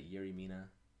Everton is that Yerry Mina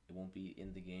won't be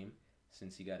in the game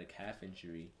since he got a calf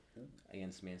injury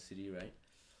against Man City, right?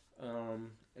 And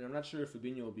I'm not sure if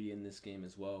Fabinho will be in this game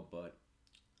as well, but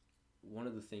one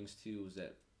of the things, too, is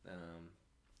that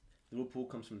Liverpool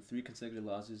comes from 3 consecutive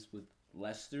losses with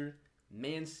Leicester,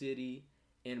 Man City,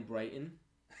 and Brighton.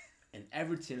 And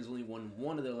Everton has only won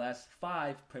 1 of their last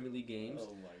 5 Premier League games.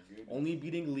 Oh, my goodness. Only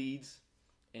beating Leeds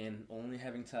and only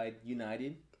having tied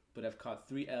United, but have caught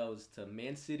 3 L's to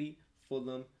Man City,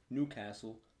 Fulham,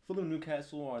 Newcastle. Fulham,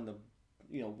 Newcastle are in the,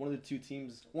 one of the 2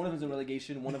 teams. One of them is in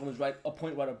relegation. One of them is a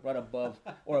point right above,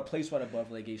 or a place right above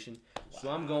relegation. Wow. So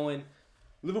I'm going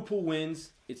Liverpool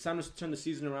wins. It's time to turn the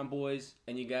season around, boys.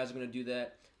 And you guys are going to do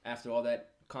that after all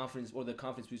that confidence, or the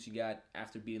confidence boost you got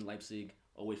after beating Leipzig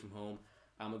away from home.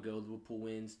 I'm going to go Liverpool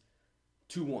wins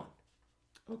 2-1.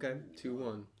 Okay,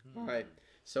 2-1. All right.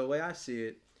 So the way I see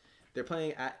it, they're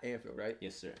playing at Anfield, right?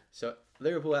 Yes, sir. So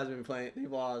Liverpool has been playing.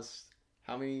 They've lost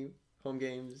how many home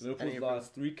games? Liverpool's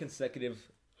lost 3 consecutive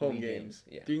home games.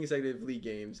 Yeah. 3 consecutive league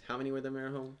games. How many were them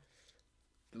at home?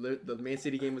 The Man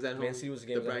City game was at home. Man City was the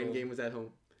game. The Brighton game was at home.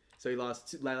 So he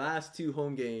lost the last 2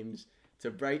 home games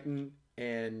to Brighton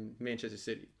and Manchester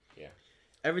City. Yeah.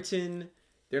 Everton,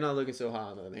 they're not looking so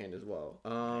hot on the other hand as well.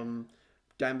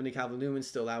 Dominic Calvert-Lewin's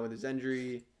still out with his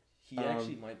injury. He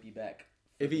actually might be back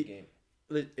for the game.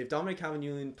 If Dominic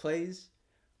Calvert-Lewin plays,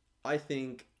 I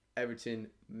think Everton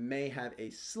may have a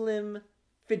slim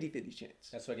 50-50 chance.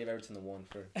 That's why I gave Everton the 1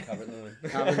 for Calvert-Lewin.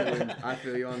 Calvert-Lewin, I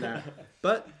feel you on that.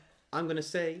 But I'm going to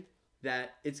say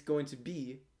that it's going to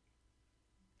be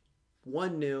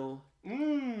 1-0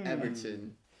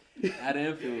 Everton. At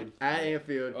Anfield. At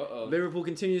Anfield. Uh-oh. Liverpool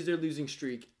continues their losing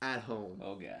streak at home.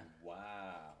 Oh, God. Wow.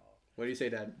 What do you say,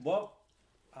 Dad? Well,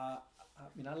 I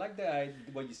like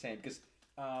what you're saying, because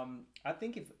I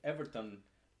think if Everton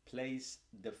plays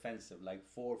defensive, like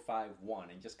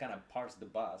 4-5-1, and just kind of parks the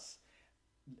bus,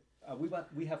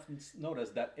 we have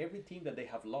noticed that every team that they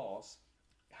have lost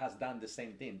has done the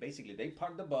same thing. Basically, they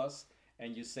park the bus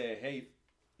and you say, "Hey,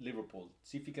 Liverpool,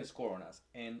 see if you can score on us."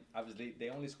 And obviously, they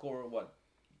only score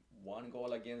one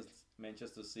goal against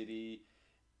Manchester City,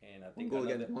 and I think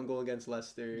one goal against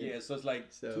Leicester. Yeah, so it's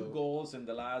like 2 goals in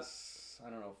the last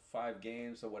 5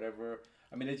 games or whatever.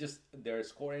 I mean, it's just their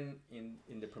scoring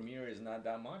in the Premier is not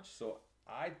that much. So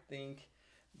I think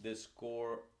the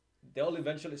score they'll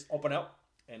eventually open up,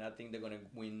 and I think they're gonna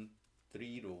win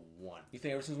 3-1. You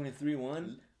think Everton's winning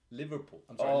 3-1? Liverpool.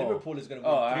 I'm sorry. Liverpool is going to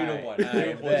win 3-1.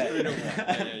 Liverpool is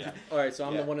 3-1. Yeah. All right, so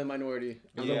I'm the one in the minority.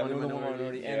 I'm the one in the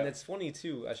minority. And it's funny,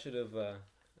 too. I should have...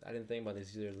 I didn't think about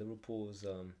this either. Liverpool's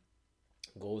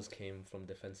goals came from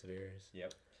defensive errors.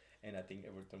 Yep. And I think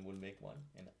Everton will make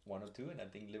one or two. And I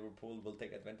think Liverpool will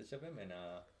take advantage of him. And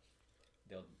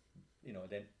they'll...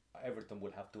 then Everton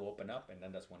will have to open up. And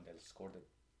then that's when they'll score the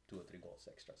 2 or 3 goals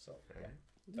extra. So, yeah.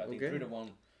 So I think 3-1...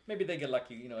 Maybe they get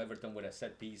lucky, Everton with a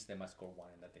set piece, they must score 1,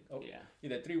 and I think,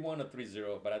 either 3-1 or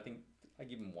 3-0, but I think I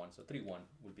give them 1, so 3-1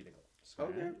 would be the goal. So,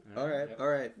 okay, all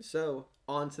right. So,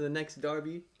 on to the next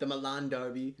derby, the Milan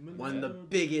derby, one of the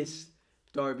biggest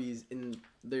derbies in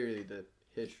literally the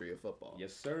history of football.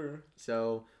 Yes, sir.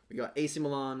 So, we got AC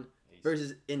Milan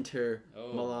versus Inter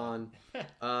Milan.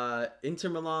 Inter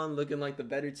Milan looking like the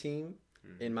better team,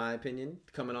 in my opinion,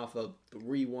 coming off a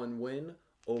 3-1 win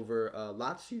over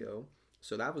Lazio.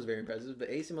 So that was very impressive.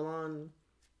 But AC Milan,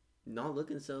 not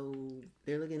looking so...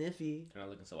 They're looking iffy. They're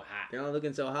not looking so hot. They're not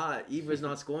looking so hot. Ibra's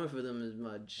not scoring for them as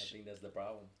much. I think that's the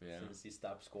problem. Yeah. Since he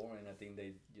stopped scoring, I think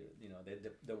they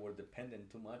were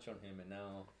dependent too much on him, and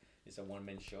now it's a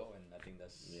one-man show, and I think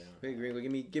that's... Yeah. Hey, Gringo,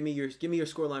 give me your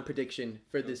scoreline prediction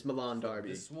for this Milan derby.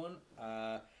 This one,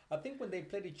 I think when they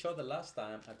played each other last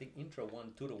time, I think Inter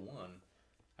won 2-1.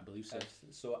 I believe so.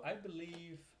 So I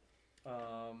believe...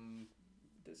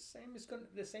 the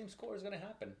same score is gonna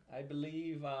happen. I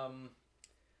believe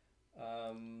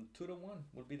 2-1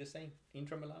 would be the same.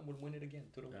 Inter Milan would win it again.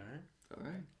 2-1. All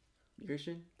right.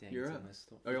 Christian, Dang, you're up.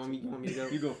 Oh, you want me to go?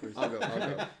 You go first. I'll go.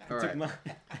 All right.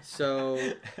 So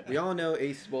we all know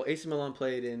AC Milan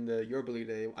played in the Europa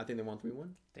League. I think they won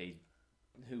 3-1.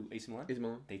 AC Milan? AC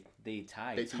Milan. They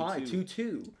tied. They tied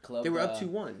 2-2. They were up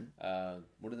 2-1.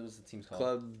 What are those teams called?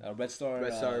 Club Red Star.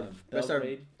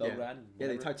 Belgrade. Belgrade. Yeah,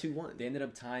 they tied 2-1. They ended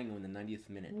up tying in the 90th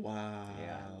minute. Wow.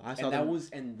 Yeah.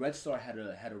 And Red Star had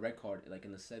a red card like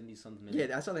in the 70-something minute.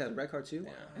 Yeah, I saw they had a red card too.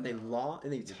 Yeah. And they lost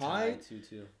and they tied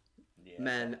 2-2. Yeah.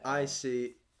 Man, I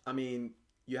see. I mean,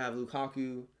 you have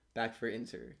Lukaku back for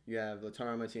Inter. You have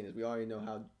Lautaro Martinez. We already know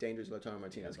how dangerous Lautaro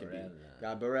Martinez can be. You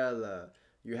got Barella.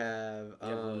 You have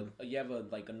you have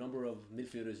a number of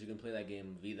midfielders you can play that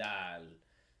game. Vidal,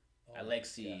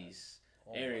 Alexis,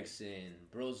 Eriksen,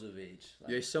 Brozovic.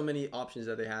 There's so many options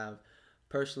that they have.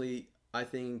 Personally, I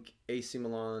think AC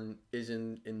Milan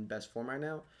isn't in best form right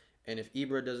now. And if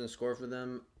Ibra doesn't score for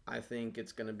them, I think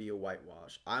it's going to be a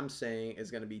whitewash. I'm saying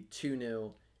it's going to be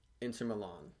 2-0 Inter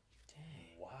Milan.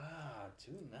 Dang. Wow,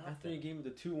 2-0. After you gave me the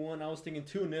 2-1, I was thinking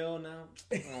 2-0 now.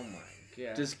 Oh, my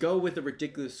God. Just go with the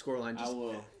ridiculous scoreline. I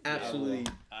will. Absolutely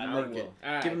mark it.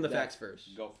 Right, give them the facts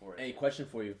first. Go for it. Hey, question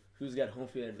for you. Who's got home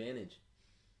field advantage?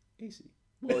 AC.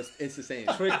 Well, it's the same.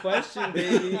 Trick question,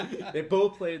 baby. They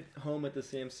both played home at the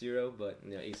San Siro, but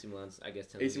AC Milan's, I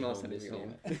guess, AC Milan's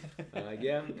home.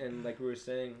 Yeah, and like we were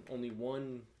saying, only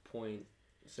 1 point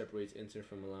separates Inter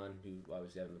from Milan, who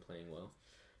obviously haven't been playing well.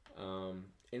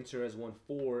 Inter has won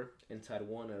 4 and tied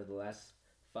 1 out of the last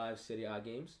 5 Serie A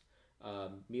games.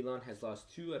 Milan has lost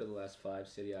 2 out of the last 5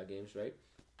 Serie A games, right?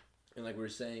 And like we were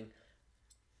saying,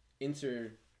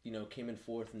 Inter, came in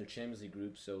 4th in the Champions League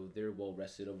group, so they're well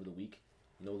rested over the week.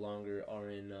 No longer are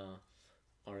in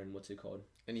what's it called?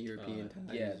 Any European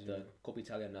ties. Yeah, the Coppa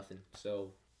Italia, nothing.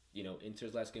 So,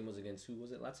 Inter's last game was against who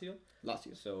was it? Lazio.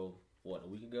 So a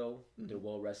week ago? Mm-hmm. They're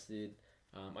well rested.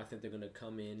 I think they're gonna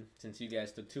come in since you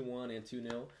guys took 2-1 and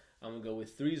 2-0. I'm gonna go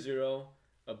with 3-0.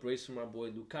 A brace from our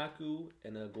boy Lukaku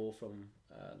and a goal from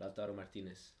Lautaro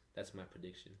Martinez. That's my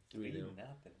prediction. 3-0.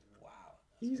 Wow.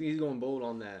 He's going bold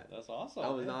on that. That's awesome. I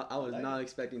was not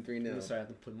expecting 3-0. People start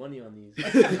having to put money on these.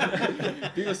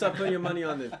 People start putting your money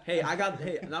on this. I'm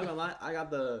not gonna lie, I got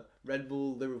the Red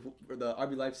Bull Liverpool or the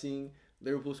RB Leipzig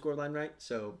Liverpool scoreline right.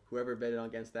 So whoever betted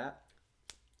against that,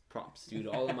 props. Dude,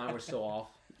 all of mine were so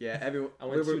off. Yeah, everyone. I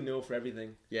went 2-0 for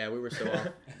everything. Yeah, we were so off.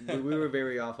 we were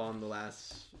very off on the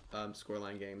last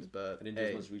scoreline games, but I didn't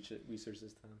do as much research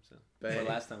this time. So, but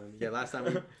last time. Yeah, last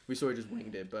time we sort of just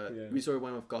winged it, but we sort of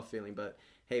went with gut feeling. But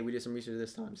hey, we did some research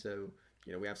this time, so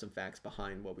we have some facts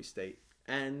behind what we state,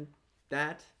 and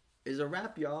that is a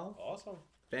wrap, y'all. Awesome.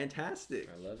 Fantastic.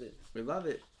 I love it. We love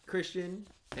it. Christian,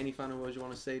 any final words you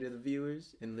want to say to the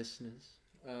viewers and listeners?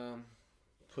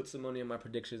 Put some money on my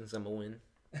predictions. I'm gonna win.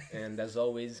 And as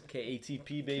always,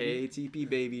 KATP baby. KATP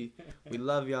baby. We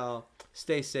love y'all.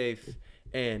 Stay safe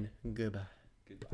and goodbye.